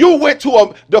woman, you went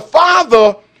to the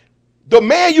father, the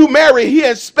man you married, he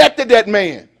inspected that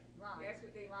man.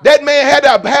 That man had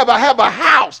to have a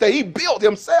house that he built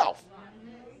himself.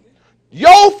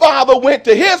 Your father went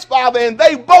to his father, and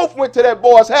they both went to that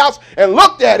boy's house and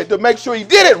looked at it to make sure he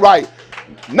did it right.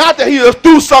 Not that he just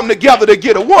threw something together to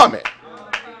get a woman.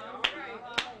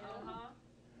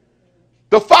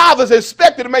 The father's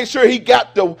inspected to make sure he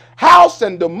got the house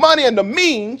and the money and the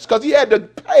means, because he had to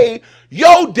pay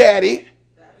your daddy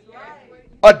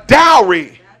a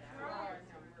dowry,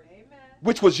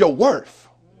 which was your worth.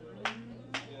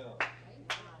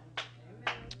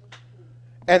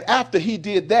 And after he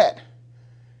did that,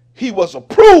 he was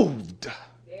approved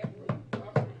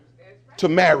to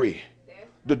marry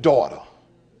the daughter.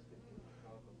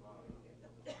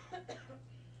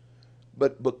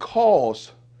 But because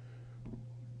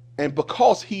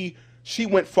she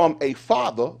went from a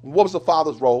father, what was the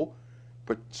father's role?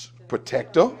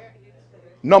 Protector.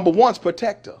 Number one's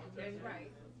protector.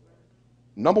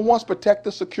 Number one's protector,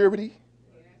 security.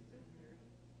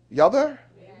 Y'all there?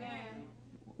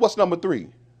 What's number three?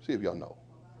 See if y'all know.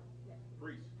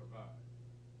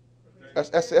 That's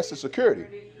the security.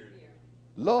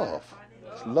 Love.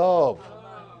 It's love.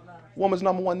 Woman's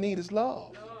number one need is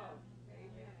love.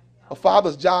 A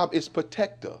father's job is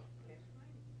protector.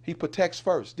 He protects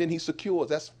first, then he secures.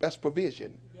 That's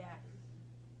provision.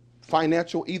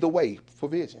 financial, either way,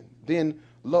 provision. Then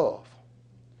love.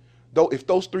 Though if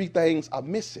those three things are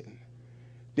missing,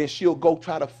 then she'll go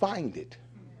try to find it.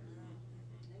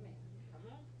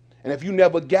 And if you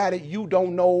never got it, you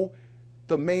don't know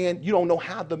the man, you don't know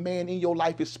how the man in your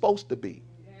life is supposed to be.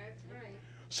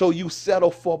 So you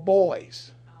settle for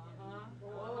boys.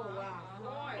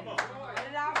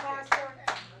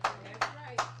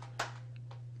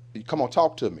 Come on,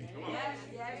 talk to me.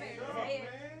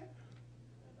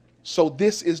 So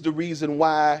this is the reason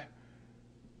why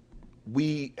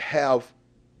we have,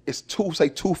 it's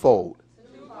twofold.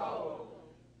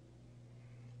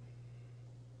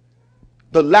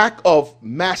 The lack of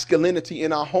masculinity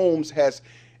in our homes has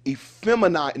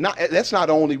effeminized. That's not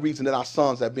the only reason that our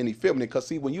sons have been effeminate. Because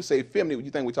see, when you say effeminate,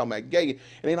 you think we're talking about gay,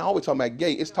 and ain't always talking about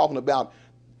gay. It's talking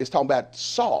about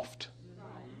soft,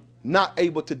 not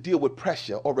able to deal with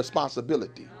pressure or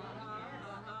responsibility.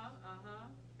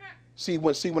 See,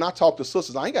 when I talk to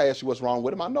sisters, I ain't gotta ask you what's wrong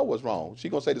with them. I know what's wrong. She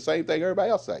gonna say the same thing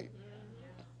everybody else say.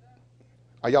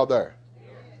 Are y'all there?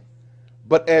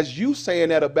 But as you saying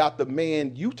that about the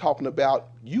man, you talking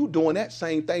about you doing that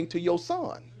same thing to your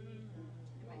son.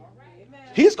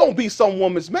 He's gonna be some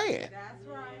woman's man,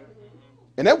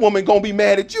 and that woman gonna be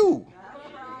mad at you.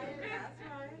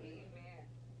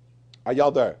 Are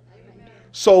y'all there?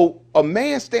 So a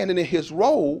man standing in his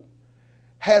role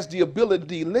has the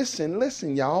ability.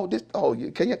 Listen, y'all.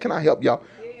 Can I help y'all?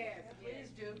 Yes, please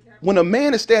do. When a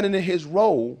man is standing in his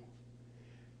role,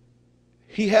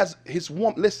 he has his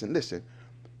woman. Listen.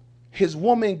 His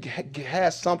woman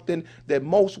has something that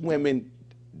most women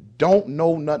don't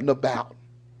know nothing about.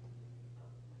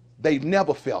 They've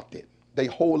never felt it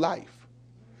their whole life.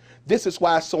 This is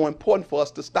why it's so important for us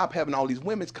to stop having all these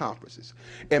women's conferences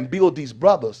and build these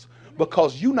brothers,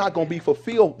 because you're not going to be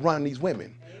fulfilled running these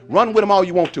women. Run with them all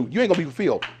you want to. You ain't going to be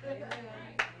fulfilled.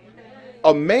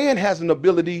 A man has an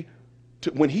ability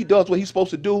to, when he does what he's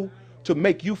supposed to do, to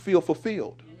make you feel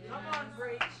fulfilled.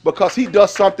 Because he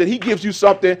does something, he gives you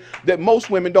something that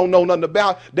most women don't know nothing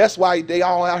about. That's why they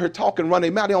all out here talking,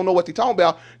 running their mouth. They don't know what they're talking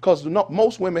about, because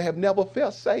most women have never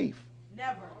felt safe.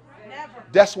 Never.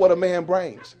 That's what a man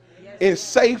brings. In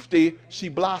safety, she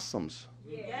blossoms.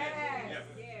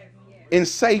 In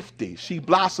safety, she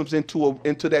blossoms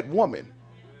into that woman.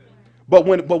 But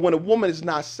when a woman is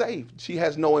not safe, she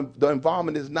has the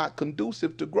environment is not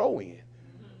conducive to grow in.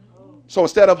 So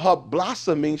instead of her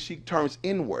blossoming, she turns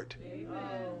inward.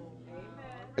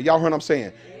 Y'all heard what I'm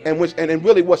saying? And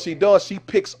really what she does, she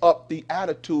picks up the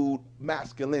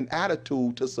masculine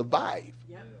attitude to survive.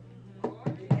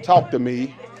 Talk to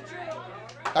me.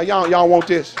 Y'all want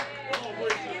this?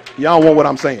 Y'all want what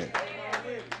I'm saying?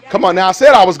 Come on now, I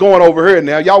said I was going over here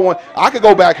now. Y'all want, I could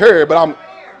go back here, but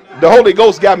the Holy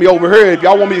Ghost got me over here. If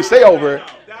y'all want me to stay over here.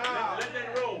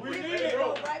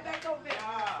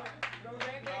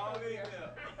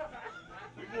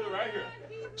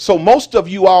 So most of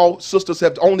you all sisters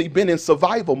have only been in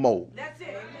survival mode. That's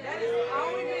it.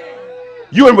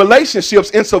 You in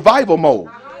relationships in survival mode.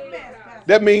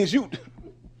 That means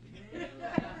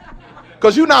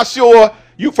because you're not sure.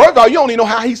 First of all, you don't even know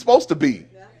how he's supposed to be.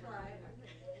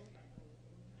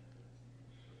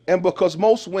 And because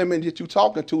most women that you're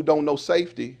talking to don't know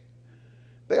safety,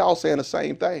 they all saying the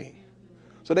same thing.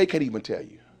 So they can't even tell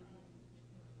you.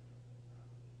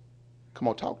 Come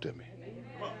on, talk to me.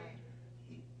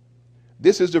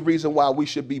 This is the reason why we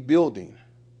should be building.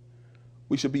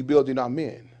 We should be building our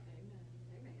men.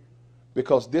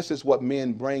 Because this is what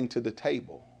men bring to the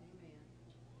table.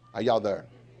 Are y'all there?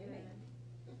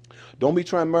 Don't be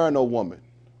trying to marry no woman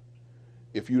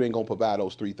if you ain't going to provide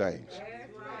those three things.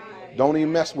 Don't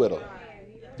even mess with her.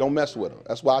 Don't mess with her.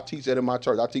 That's why I teach that in my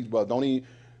church. I teach brothers. Don't even,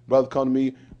 brother come to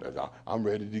me, I'm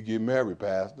ready to get married,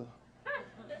 Pastor.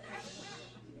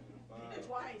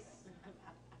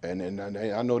 And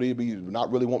I know they be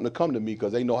not really wanting to come to me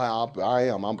because they know how I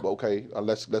am. I'm okay.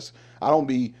 I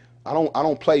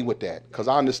don't play with that, because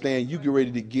I understand you get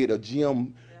ready to get a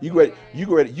gym. You get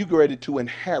ready to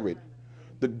inherit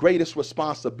the greatest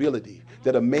responsibility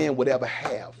that a man would ever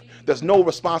have. There's no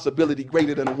responsibility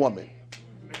greater than a woman.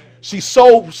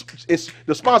 The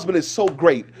responsibility is so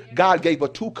great. God gave her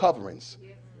 2 coverings.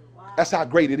 That's how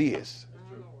great it is.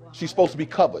 She's supposed to be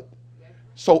covered.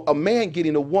 So a man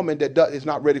getting a woman that is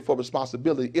not ready for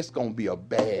responsibility, it's going to be a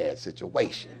bad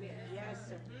situation.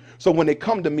 So when they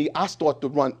come to me, I start to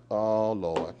run. Oh,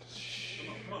 Lord.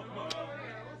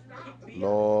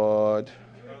 Lord.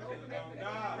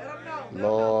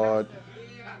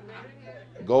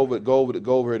 Go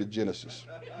over to Genesis.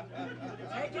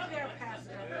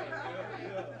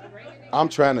 I'm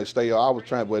trying to stay. I was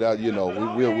trying, but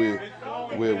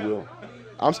we'll.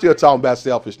 I'm still talking about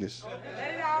selfishness.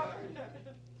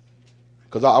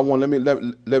 Because I want let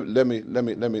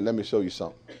me show you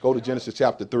something. Go to Genesis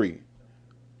chapter 3.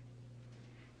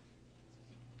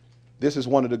 This is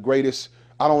one of the greatest.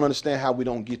 I don't understand how we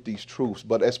don't get these truths,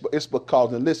 but it's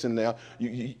because, and listen now,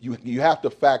 you have to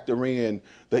factor in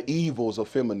the evils of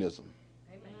feminism.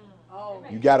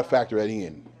 You got to factor that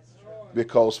in,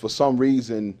 because for some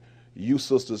reason you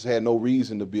sisters had no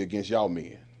reason to be against y'all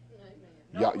men.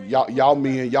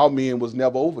 Y'all men was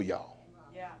never over y'all.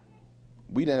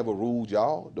 We never ruled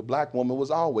y'all. The black woman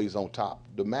was always on top.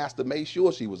 The master made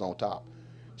sure she was on top.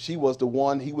 She was the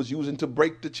one he was using to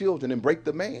break the children and break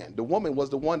the man. The woman was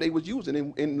the one they was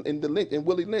using in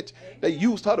Willie Lynch. They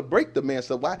used her to break the man.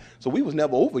 So we was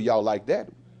never over y'all like that.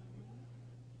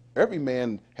 Every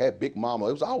man had big mama.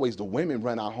 It was always the women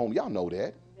run our home. Y'all know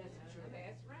that.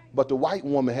 But the white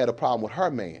woman had a problem with her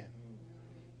man.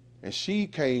 And she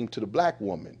came to the black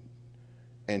woman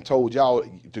and told y'all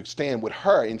to stand with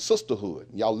her in sisterhood.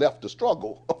 Y'all left the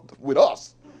struggle with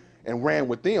us and ran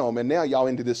with them, and now y'all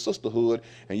into this sisterhood,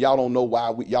 and y'all don't know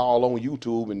why y'all on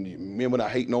YouTube, and women are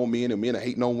hating on men and men are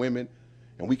hating on women,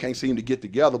 and we can't seem to get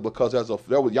together because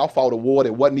y'all fought a war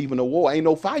that wasn't even a war. Ain't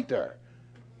no fight there.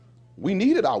 We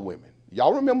needed our women.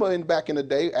 Y'all remember back in the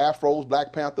day, Afros,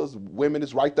 Black Panthers, women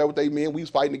is right there with their men. We was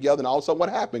fighting together, and all of a sudden what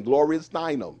happened? Gloria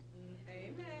Steinem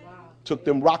took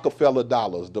them Rockefeller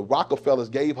dollars. The Rockefellers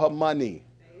gave her money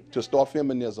to start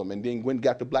feminism, and then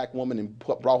got the black woman and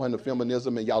brought her into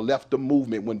feminism, and y'all left the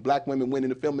movement. When black women went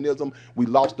into feminism, we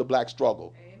lost the black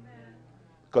struggle.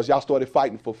 Because y'all started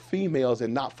fighting for females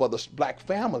and not for the black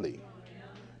family.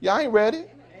 Y'all ain't ready?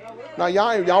 Now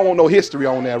y'all want no history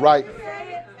on that, right?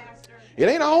 It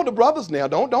ain't all the brothers now.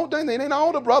 Don't think it ain't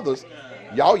all the brothers.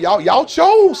 Y'all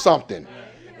chose something.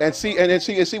 And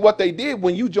see what they did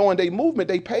when you joined a movement,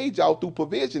 they paid y'all through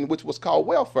provision, which was called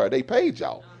welfare. They paid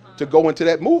y'all to go into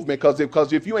that movement, because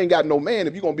if you ain't got no man,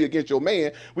 if you're going to be against your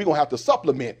man, we're going to have to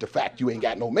supplement the fact you ain't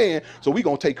got no man, so we're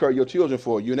going to take care of your children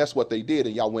for you. And that's what they did,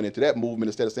 and y'all went into that movement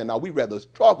instead of saying, now we'd rather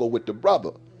struggle with the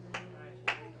brother.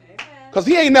 Because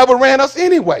he ain't never ran us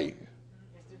anyway.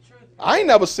 I ain't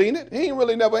never seen it. He ain't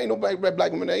no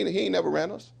black woman, he ain't never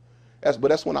ran us. But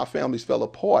that's when our families fell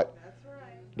apart.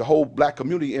 The whole black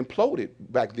community imploded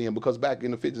back then, because back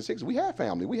in the 50s and 60s, we had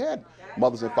family. We had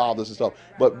mothers and fathers and stuff.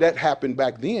 But that happened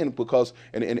back then because,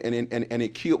 and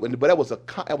it killed, but that was a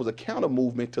counter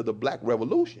movement to the black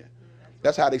revolution.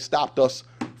 That's how they stopped us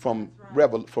from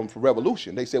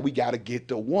revolution. They said, we got to get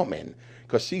the woman,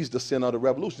 because she's the center of the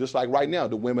revolution. Just like right now,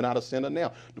 the women are the center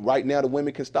now. Right now, the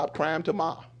women can stop crime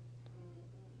tomorrow.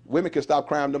 Women can stop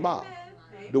crime tomorrow.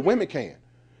 The women can.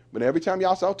 But every time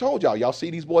y'all told y'all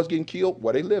see these boys getting killed,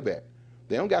 where they live at.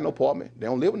 They don't got no apartment. They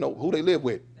don't live with who they live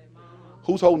with.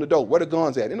 Who's holding the door? Where the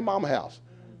guns at? In the mama house.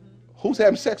 Who's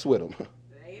having sex with them?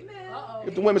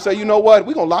 If the women say, you know what,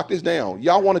 we're going to lock this down.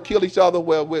 Y'all want to kill each other?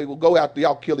 Well, we'll go out there,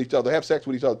 y'all kill each other, have sex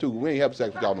with each other too. We ain't having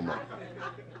sex with y'all no more.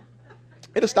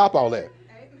 It'll stop all that.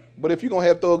 But if you're going to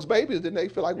have thugs babies, then they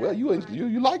feel like, well,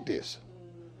 you like this.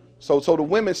 So the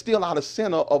women still are the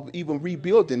center of even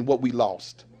rebuilding what we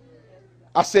lost.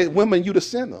 I said, women, you the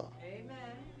sinner. Amen.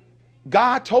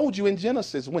 God told you in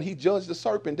Genesis when he judged the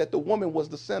serpent that the woman was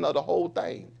the center of the whole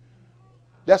thing.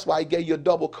 That's why he gave you a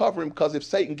double covering, because if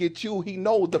Satan gets you, he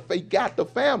knows he got the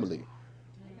family.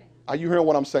 Amen. Are you hearing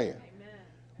what I'm saying? Amen.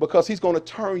 Because he's going to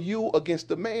turn you against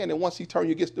the man, and once he turns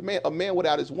you against the man, a man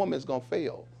without his woman is going to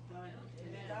fail. Amen.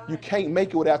 You can't make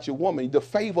it without your woman. The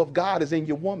favor of God is in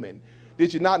your woman.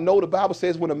 Did you not know the Bible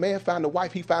says when a man finds a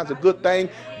wife, he finds a good thing,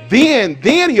 then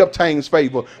he obtains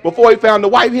favor. Before he found the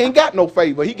wife, he ain't got no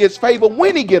favor. He gets favor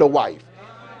when he get a wife.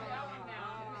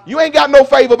 You ain't got no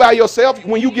favor by yourself.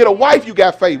 When you get a wife, you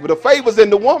got favor. The favor's in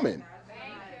the woman.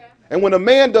 And when a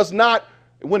man does,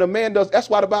 that's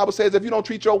why the Bible says if you don't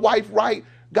treat your wife right,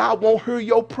 God won't hear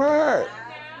your prayer.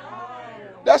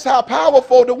 That's how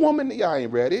powerful the woman. Y'all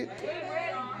ain't ready.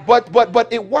 But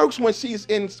it works when she's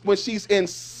in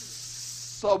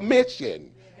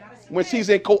submission, when she's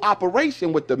in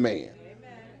cooperation with the man.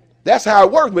 That's how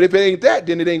it works. But if it ain't that,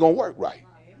 then it ain't gonna work right.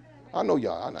 I know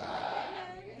y'all. I know.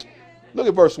 Look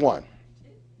at verse 1,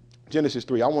 Genesis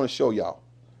 3. I want to show y'all,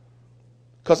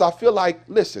 because I feel like,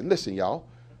 listen, y'all.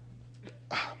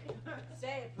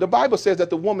 The Bible says that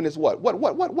the woman is what?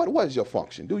 What is your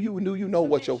function? Do you know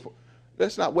what your?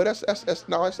 That's not. Well, that's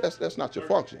not your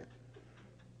function.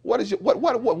 What is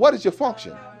your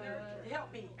function?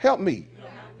 Help me.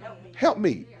 Help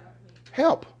me.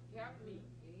 Help.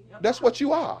 That's what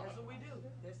you are.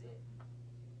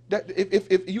 That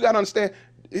if you gotta understand,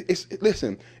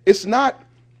 listen, it's not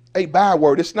a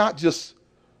byword. It's not just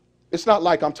It's not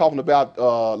like I'm talking about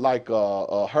like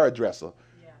a hairdresser.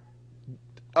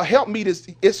 A helpmeet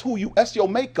is who you. That's your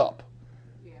makeup.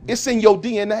 It's in your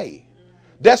DNA.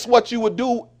 That's what you would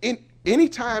do in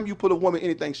anytime you put a woman in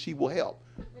anything. She will help,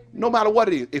 no matter what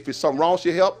it is. If it's something wrong,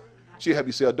 she'll help. She'll help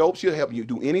you sell dope. She'll help you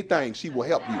do anything. She will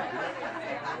help you.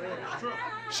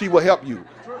 She will help you.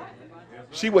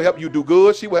 She will help you do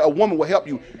good. A woman will help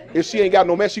you. If she ain't got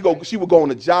no man, she will go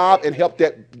on a job and help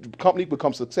that company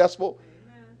become successful,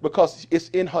 because it's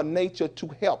in her nature to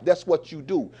help. That's what you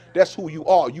do. That's who you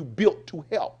are. You built to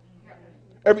help.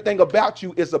 Everything about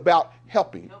you is about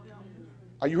helping.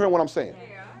 Are you hearing what I'm saying?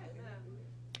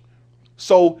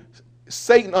 So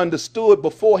Satan understood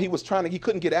before he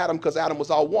couldn't get Adam because Adam was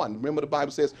all one. Remember the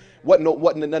Bible says,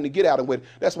 wasn't nothing to get Adam with.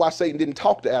 That's why Satan didn't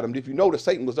talk to Adam. If you notice,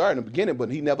 Satan was there in the beginning, but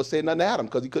he never said nothing to Adam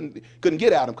because he couldn't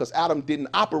get Adam, because Adam didn't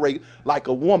operate like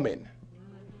a woman.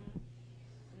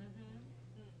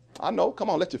 I know. Come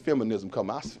on, let your feminism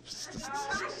come out.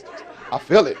 I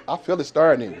feel it. I feel it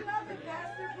stirring in you.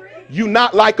 You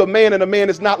not like a man and a man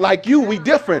is not like you. We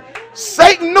different.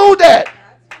 Satan knew that.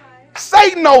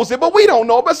 Satan knows it, but we don't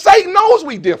know it. But Satan knows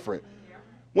we different.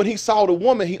 When he saw the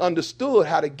woman, he understood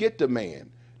how to get the man.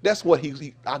 That's what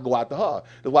I go after her.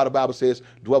 That's why the Bible says,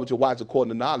 dwell with your wives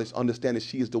according to knowledge, understand that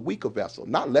she is the weaker vessel.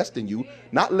 Not less than you.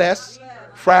 Not less.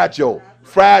 Fragile.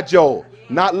 Fragile.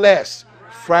 Not less.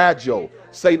 Fragile.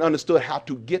 Satan understood how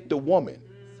to get the woman.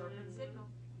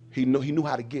 He knew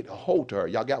how to get a hold to her.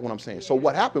 Y'all got what I'm saying? So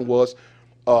what happened was,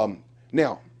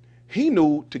 now, he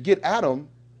knew to get Adam,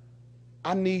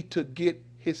 I need to get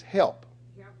his help.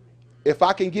 If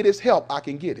I can get his help, I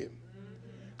can get him.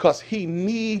 Because he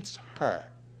needs her.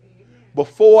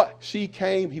 Before she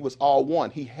came, he was all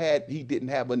one. There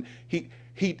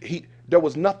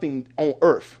was nothing on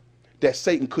earth that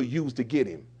Satan could use to get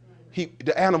him.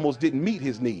 The animals didn't meet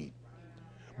his need.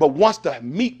 But once the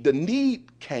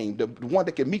need came, the one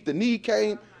that can meet the need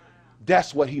came,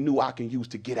 that's what he knew I can use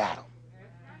to get at him.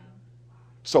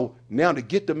 So now to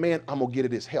get the man, I'm going to get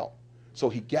at his help. So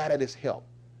he got at his help.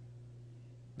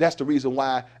 That's the reason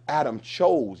why Adam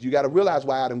chose. You got to realize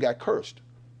why Adam got cursed.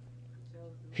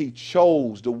 He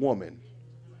chose the woman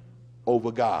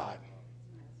over God.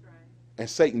 And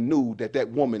Satan knew that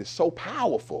woman is so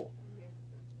powerful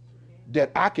that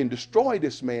I can destroy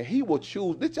this man. He will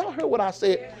choose. Did y'all hear what I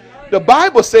said? The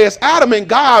Bible says Adam and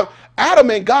God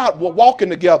were walking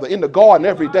together in the garden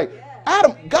every day.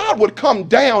 God would come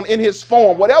down in his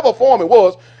form, whatever form it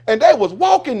was, and they was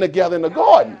walking together in the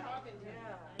garden.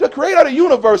 The creator of the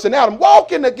universe and Adam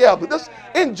walking together, just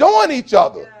enjoying each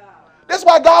other. That's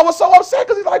why God was so upset,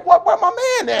 because he's like, where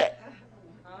my man at?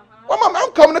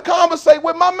 I'm coming to conversate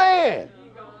with my man.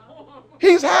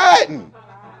 He's hiding.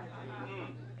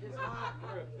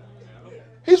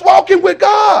 He's walking with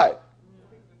God.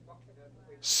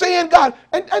 Seeing God.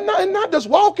 And not just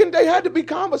walking, they had to be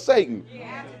conversating.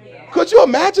 Could you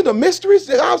imagine the mysteries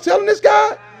that I was telling this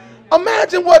guy?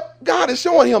 Imagine what God is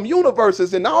showing him,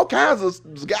 universes and all kinds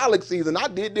of galaxies, and I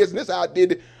did this and this, how I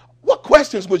did it. What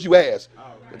questions would you ask?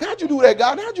 How'd you do that,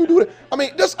 God? How'd you do that? I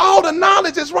mean, just all the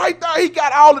knowledge is right there. He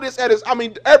got all of this at his,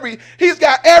 he's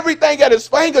got everything at his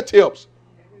fingertips.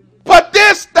 But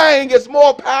this thing is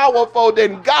more powerful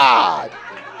than God.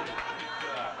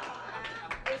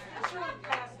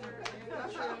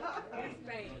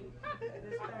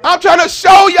 I'm trying to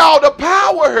show y'all the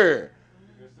power here.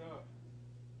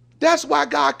 That's why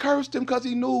God cursed him, because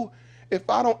he knew if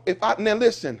I don't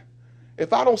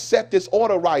set this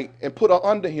order right and put her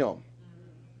under him,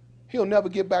 he'll never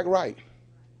get back right.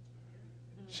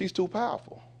 She's too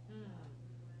powerful.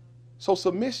 So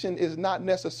submission is not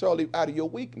necessarily out of your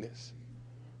weakness.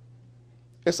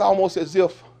 It's almost as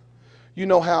if, you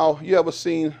know how you ever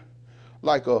seen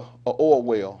like a oil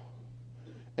well,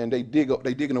 and they dig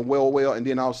in a well, and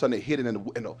then all of a sudden they hit it and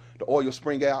the oil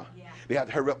spring out. Yeah. They have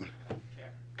to hurry up and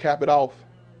cap it off.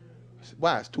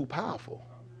 Why? It's too powerful.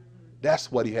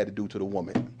 That's what he had to do to the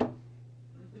woman.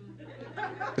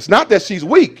 It's not that she's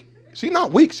weak. She's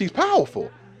not weak. She's powerful.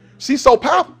 She's so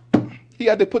powerful. He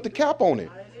had to put the cap on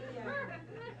it.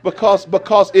 Because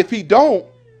if he don't,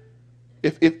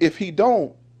 if he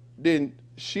don't, then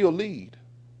she'll lead.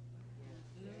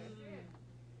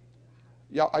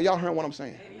 Are y'all hearing what I'm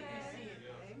saying?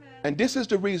 And this is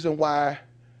the reason why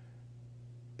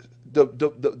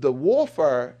the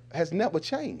warfare has never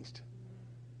changed.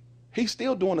 He's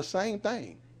still doing the same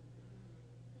thing.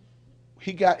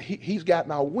 He's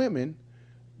gotten our women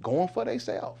going for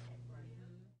themselves.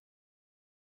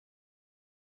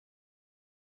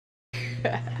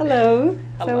 Hello.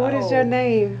 So what is your Hello.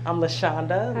 name? I'm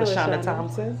LaShonda, Hi, LaShonda LaShonda.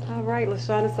 Thompson. All right,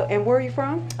 LaShonda. So, and where are you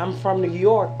from? I'm from New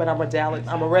York, but I'm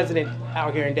a resident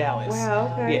out here in Dallas.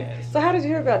 Wow, okay. Yes. So how did you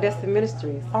hear about Destin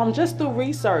Ministries? Just through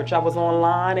research, I was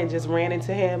online and just ran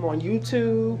into him on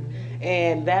YouTube,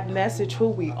 and that message, who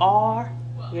we are,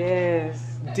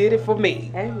 Yes. did it for me.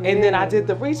 Amen. And then I did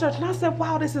the research and I said,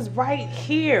 wow, this is right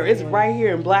here. It's right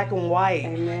here in black and white.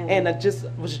 Amen. And I just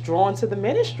was drawn to the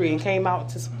ministry and came out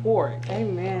to support.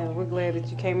 Amen. We're glad that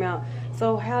you came out.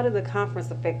 So how did the conference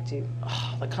affect you?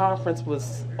 The conference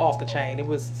was off the chain. It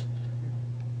was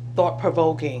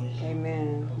thought-provoking.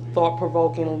 Amen.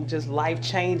 Thought-provoking, just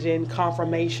life-changing,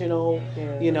 confirmational.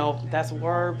 Yeah. You know, that's a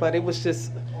word, but it was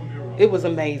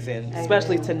amazing. Amen.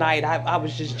 Especially tonight, I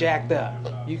was just jacked up.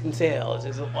 You can tell, it's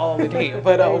just all in here.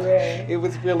 But Amen. it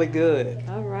was really good.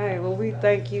 All right. Well, we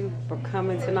thank you for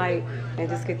coming tonight and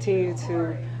just continue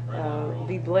to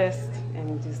be blessed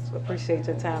and just appreciate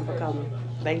your time for coming.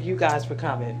 Thank you guys for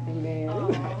coming. Amen.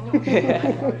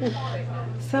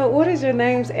 So what is your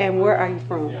names and where are you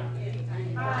from?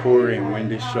 Corey and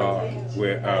Wendy Shaw.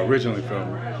 We're originally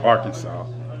from Arkansas,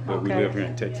 but we Okay. live here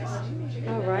in Texas,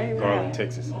 All right. Garland,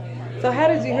 Texas. So how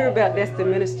did you hear about Destin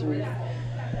Ministries?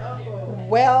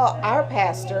 Well, our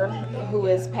pastor, who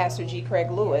is Pastor G. Craig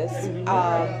Lewis,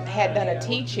 had done a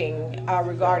teaching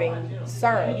regarding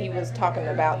CERN. He was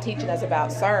teaching us about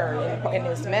CERN in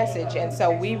his message, and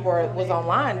so was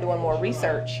online doing more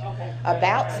research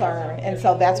about CERN, and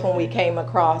so that's when we came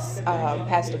across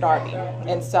Pastor Darby,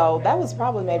 and so that was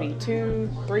probably maybe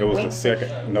 2-3 It was weeks. the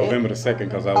second, November the 2nd,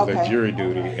 because I was at Okay. jury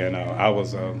duty, and I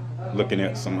was looking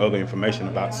at some other information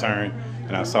about CERN,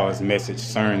 and I saw his message,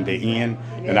 CERN the End,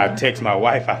 and I text my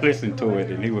wife, I listened to it,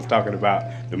 and he was talking about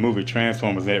the movie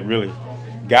Transformers. That really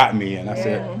got me, and I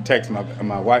said, text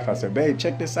my wife, I said, babe,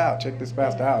 check this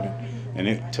pastor out, and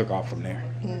it took off from there.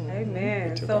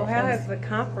 Amen. took So off. how has the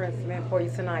conference been for you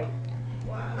tonight?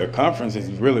 The conference has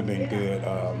really been good.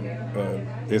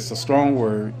 It's a strong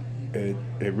word. It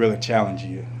really challenges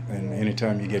you, and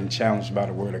anytime you're getting challenged by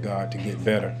the Word of God to get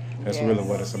better, that's really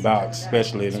what it's about.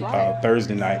 Especially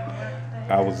Thursday night,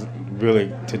 I was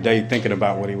really today thinking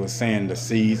about what he was saying. The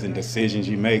seeds and decisions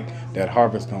you make, that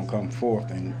harvest gonna come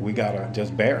forth, and we gotta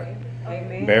just bear it,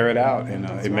 Amen. bear it out, and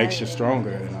it makes you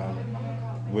stronger.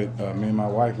 And with me and my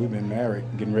wife, we've been married,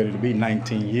 getting ready to be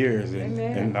 19 years,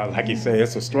 and like you say,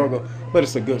 it's a struggle, but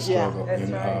it's a good struggle. that's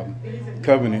And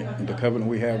right. the covenant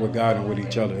we have with God and with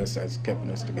each other, that's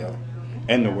keeping us together,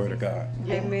 and the Word of God.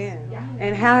 Amen.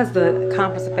 And how has the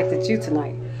conference affected you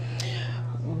tonight?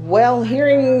 Well,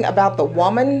 hearing about the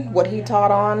woman, what he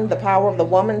taught on the power of the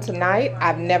woman tonight,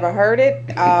 I've never heard it.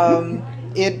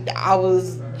 I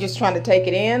was just trying to take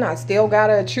it in. I still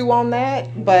gotta chew on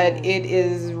that, but it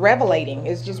is revelating.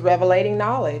 It's just revelating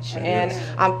knowledge, and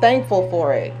I'm thankful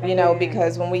for it. You know,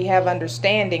 because when we have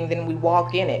understanding, then we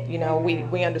walk in it. You know,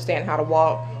 we understand how to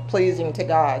walk pleasing to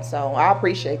God. So I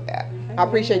appreciate that. I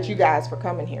appreciate you guys for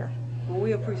coming here. Well,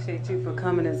 we appreciate you for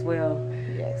coming as well.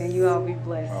 Yes. And you all be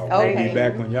blessed. We'll Okay. be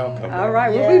back when y'all come. All right,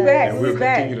 back. we'll be back. And we'll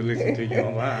continue to listen to you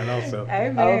online also.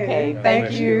 Amen. Okay.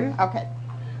 Thank you. Okay.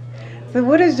 So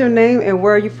what is your name and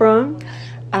where are you from?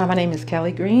 My name is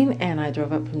Kelly Green, and I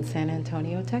drove up from San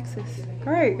Antonio, Texas.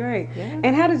 Great, great. Yeah.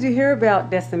 And how did you hear about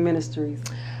Destin Ministries?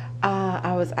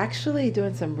 I was actually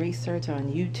doing some research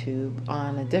on YouTube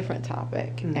on a different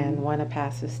topic, and one of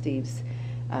Pastor Steve's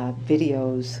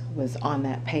videos was on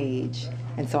that page.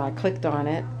 And so I clicked on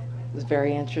it, was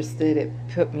very interested. It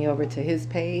put me over to his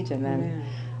page, and then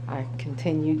I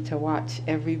continued to watch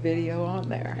every video on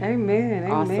there. Amen.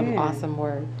 Amen. Awesome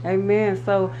word. Amen.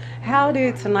 So how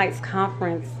did tonight's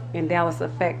conference in Dallas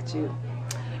affect you?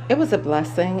 It was a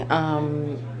blessing.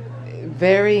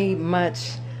 Very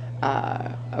much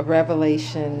a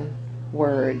revelation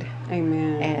word,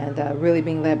 Amen. and really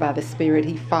being led by the Spirit.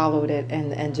 He followed it,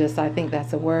 and just I think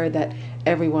that's a word that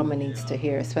every woman needs to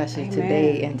hear, especially Amen.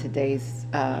 today in today's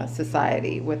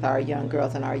society with our young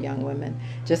girls and our young women.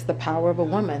 Just the power of a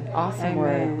woman. Awesome Amen.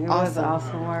 word. It was an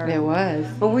awesome word. It was.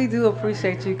 Well, we do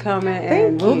appreciate you coming, and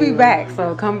Thank we'll be you. back.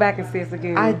 So come back and see us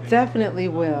again. I definitely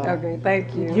will. Okay,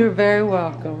 thank you. You're very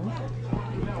welcome.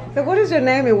 So what is your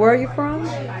name and where are you from?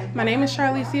 My name is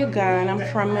Charlicia Gunn. I'm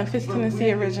from Memphis,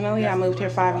 Tennessee originally. I moved here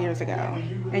 5 years ago.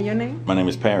 And your name? My name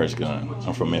is Parrish Gunn.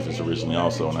 I'm from Memphis originally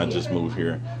also, and I just moved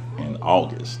here in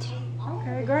August.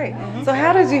 Okay, great. So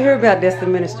how did you hear about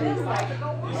Destin Ministries?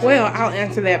 Well, I'll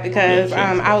answer that because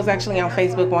I was actually on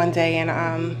Facebook one day and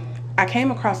I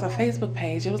came across a Facebook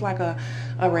page. It was like a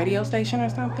radio station or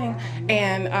something.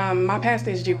 And my pastor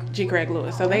is G. Craig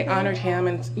Lewis. So they honored him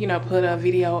and, put a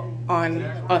video on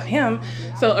of him.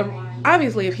 So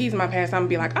obviously if he's my pastor, I'm gonna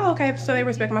be like, oh, okay, so they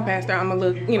respect my pastor. I'm gonna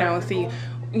look, and see,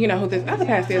 who this other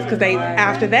pastor is, because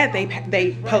after that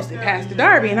they posted Pastor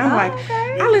Darby, and I'm like,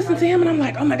 I listen to him and I'm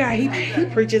like, oh my God, he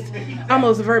preaches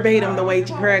almost verbatim the way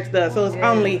G. Craig does. So it's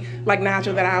only like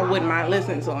natural that I wouldn't mind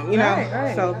listening to him,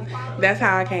 Right. So that's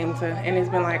how I came to, and it's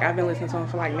been like I've been listening to him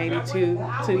for like maybe two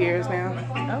years now.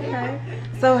 Okay.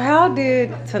 So how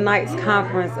did tonight's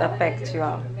conference affect you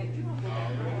all?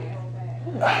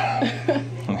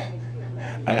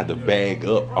 I had to bag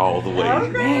up all the way.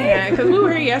 Man, because we were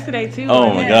here yesterday too.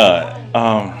 Oh my God.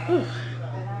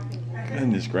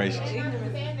 Goodness gracious.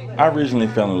 I originally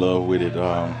fell in love with it.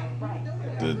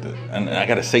 And I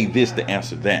got to say this to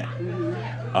answer that.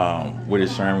 With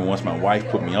his sermon, once my wife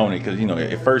put me on it, because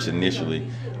at first initially,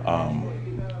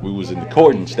 we was in the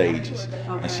courting stages,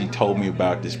 and she told me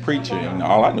about this preacher, and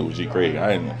all I knew was G. Craig.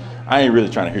 I ain't really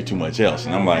trying to hear too much else,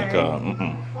 and I'm like,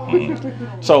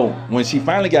 So when she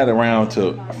finally got around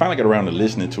to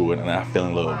listening to it, and I fell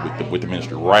in love with the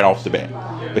ministry right off the bat,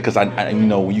 because I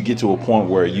when you get to a point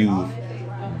where you've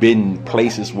been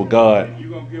places with God,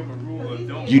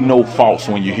 false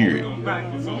when you hear it,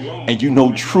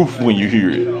 and truth when you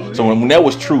hear it. So when that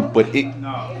was truth, but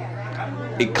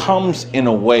it comes in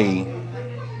a way.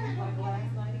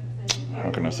 How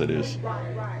can I say this?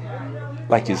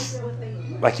 Like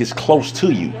it's close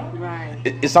to you.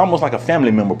 It's almost like a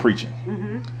family member preaching.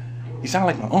 You sound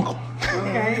like my uncle.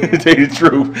 To tell you the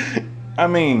truth. I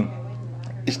mean,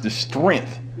 it's the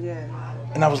strength.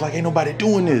 And I was like, ain't nobody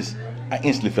doing this. I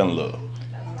instantly fell in love.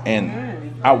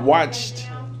 And I watched,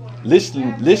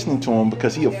 listening to him,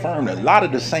 because he affirmed a lot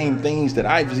of the same things that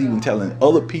I was even telling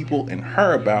other people and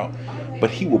her about,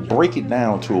 but he would break it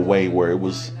down to a way where it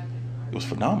was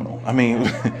phenomenal. I mean,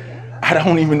 I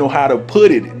don't even know how to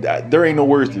put it. There ain't no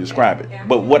words to describe it.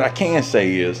 But what I can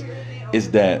say is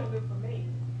that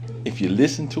if you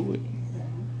listen to it,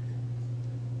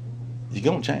 you're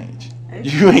going to change.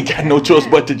 You ain't got no choice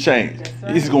but to change.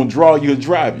 It's going to draw you and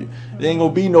drive you. There ain't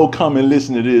going to be no come and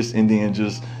listen to this and then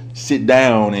just sit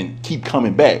down and keep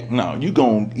coming back. No, you're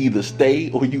going to either stay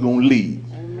or you're going to leave.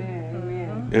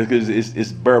 Amen. Because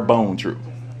it's bare bone true.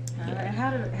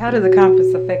 How did the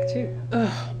conference affect you?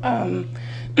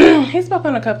 He spoke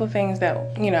on a couple of things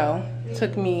that,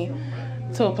 took me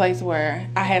to a place where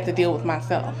I had to deal with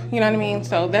myself. You know what I mean?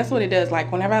 So that's what it does.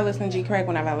 Like whenever I listen to G. Craig,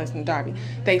 whenever I listen to Darby,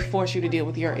 they force you to deal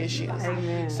with your issues.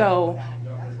 Amen. So,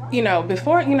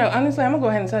 before, honestly, I'm gonna go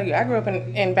ahead and tell you, I grew up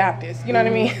in Baptist. You know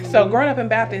what I mean? So growing up in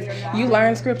Baptist, you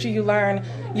learn scripture, you learn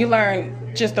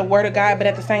just the word of God, but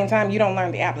at the same time, you don't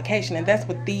learn the application, and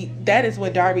that is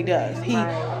what Darby does.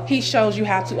 He shows you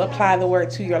how to apply the word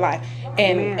to your life,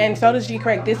 and so does G.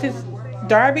 Craig. This is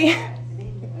Darby.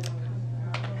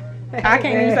 I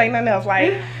can't even say nothing else.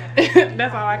 Like,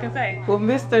 that's all I can say. Well,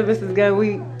 Mr. and Mrs. Gunn,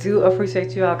 we do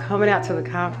appreciate you all coming out to the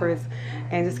conference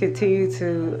and just continue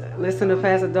to listen to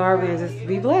Pastor Darby and just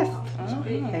be blessed.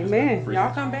 Amen.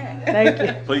 Y'all come back. Thank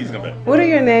you. Please come back. What are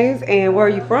your names and where are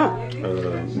you from?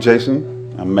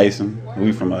 Jason, I'm Mason.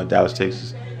 We from Dallas,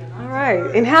 Texas. All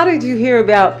right. And how did you hear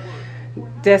about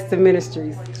Destin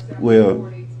Ministries?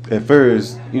 Well, at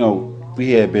first,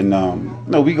 we had been,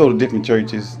 we go to different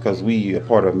churches because we are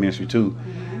part of ministry too.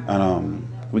 And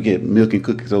we get milk and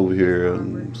cookies over here,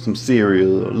 and some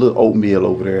cereal, a little oatmeal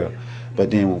over there. But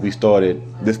then when we started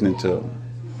listening to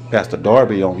Pastor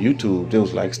Darby on YouTube, there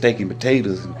was like steak and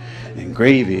potatoes and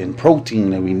gravy and protein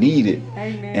that we needed.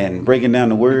 Amen. And breaking down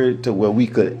the word to where we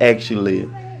could actually,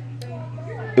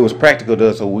 it was practical to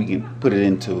us so we can put it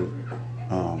into,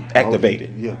 activate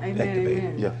it. Yeah, Amen, activate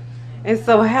amen. it, yeah. And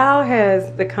so how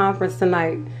has the conference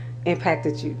tonight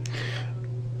impacted you?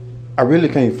 I really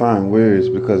can't find words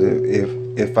because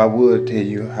if I would tell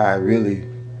you how I really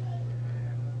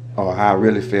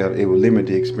felt, it would limit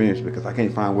the experience because I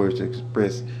can't find words to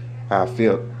express how I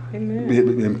felt.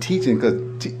 Amen. I'm teaching because,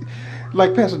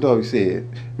 like Pastor Darby said,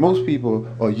 most people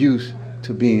are used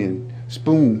to being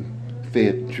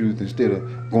spoon-fed the truth instead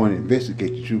of going to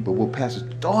investigate the truth. But what Pastor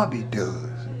Darby does,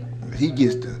 he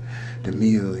gets the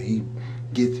meal, he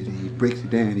gets it, he breaks it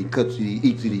down, he cuts it, he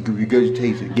eats it, he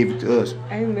regurgitates it, gives it to us.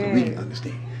 Amen. So we can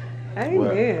understand.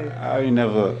 Amen. Well, I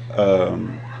never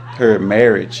heard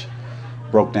marriage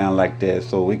broke down like that,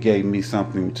 so it gave me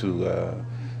something to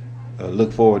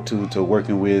look forward to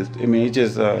working with. I mean, it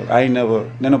just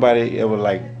nobody ever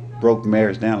like broke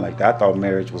marriage down like that. I thought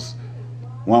marriage was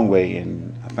one way,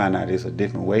 and I found out it's a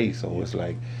different way. So it's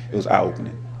like it was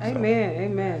eye-opening. Amen.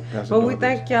 Amen. Pastor Well, we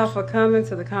Darby. thank y'all for coming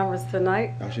to the conference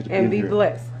tonight Y'all should have and been be here.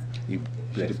 blessed. You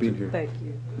should have been here. Thank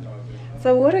you.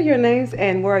 So what are your names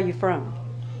and where are you from?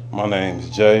 My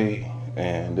name's Jay,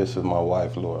 and this is my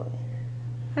wife, Lori.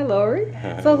 Hi, Lori.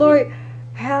 So, Lori,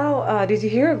 how did you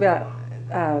hear about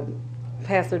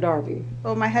Pastor Darby?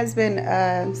 Well, my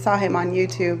husband saw him on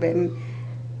YouTube, and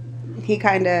he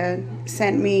kind of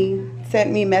sent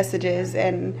me messages,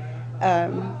 and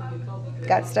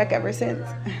got stuck ever since.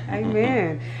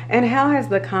 Amen. And how has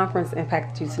the conference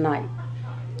impacted you tonight?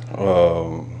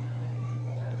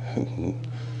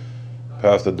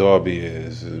 Pastor Darby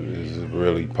is a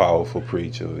really powerful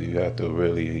preacher. You have to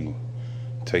really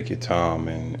take your time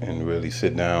and really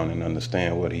sit down and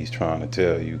understand what he's trying to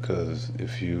tell you, because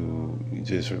if you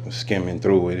just skimming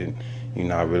through it, you're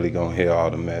not really going to hear all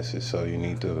the message. So you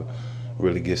need to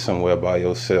really get somewhere by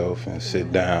yourself and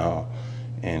sit down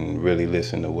and really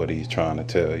listen to what he's trying to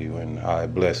tell you. And how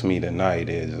it blessed me tonight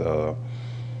is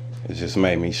it just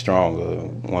made me stronger,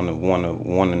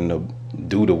 wanting to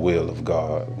do the will of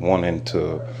God, wanting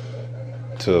to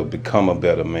become a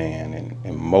better man,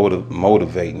 and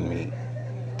motivating me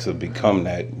to become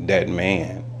that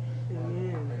man.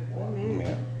 Amen.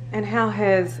 Yeah. And how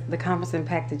has the conference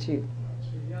impacted you?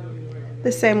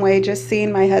 The same way, just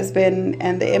seeing my husband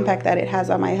and the impact that it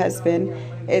has on my husband,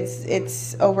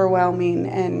 it's overwhelming,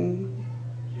 and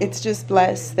it's just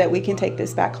blessed that we can take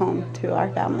this back home to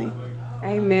our family.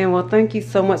 Amen. Well, thank you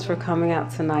so much for coming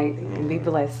out tonight, and be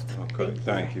blessed. Okay,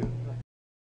 thank you.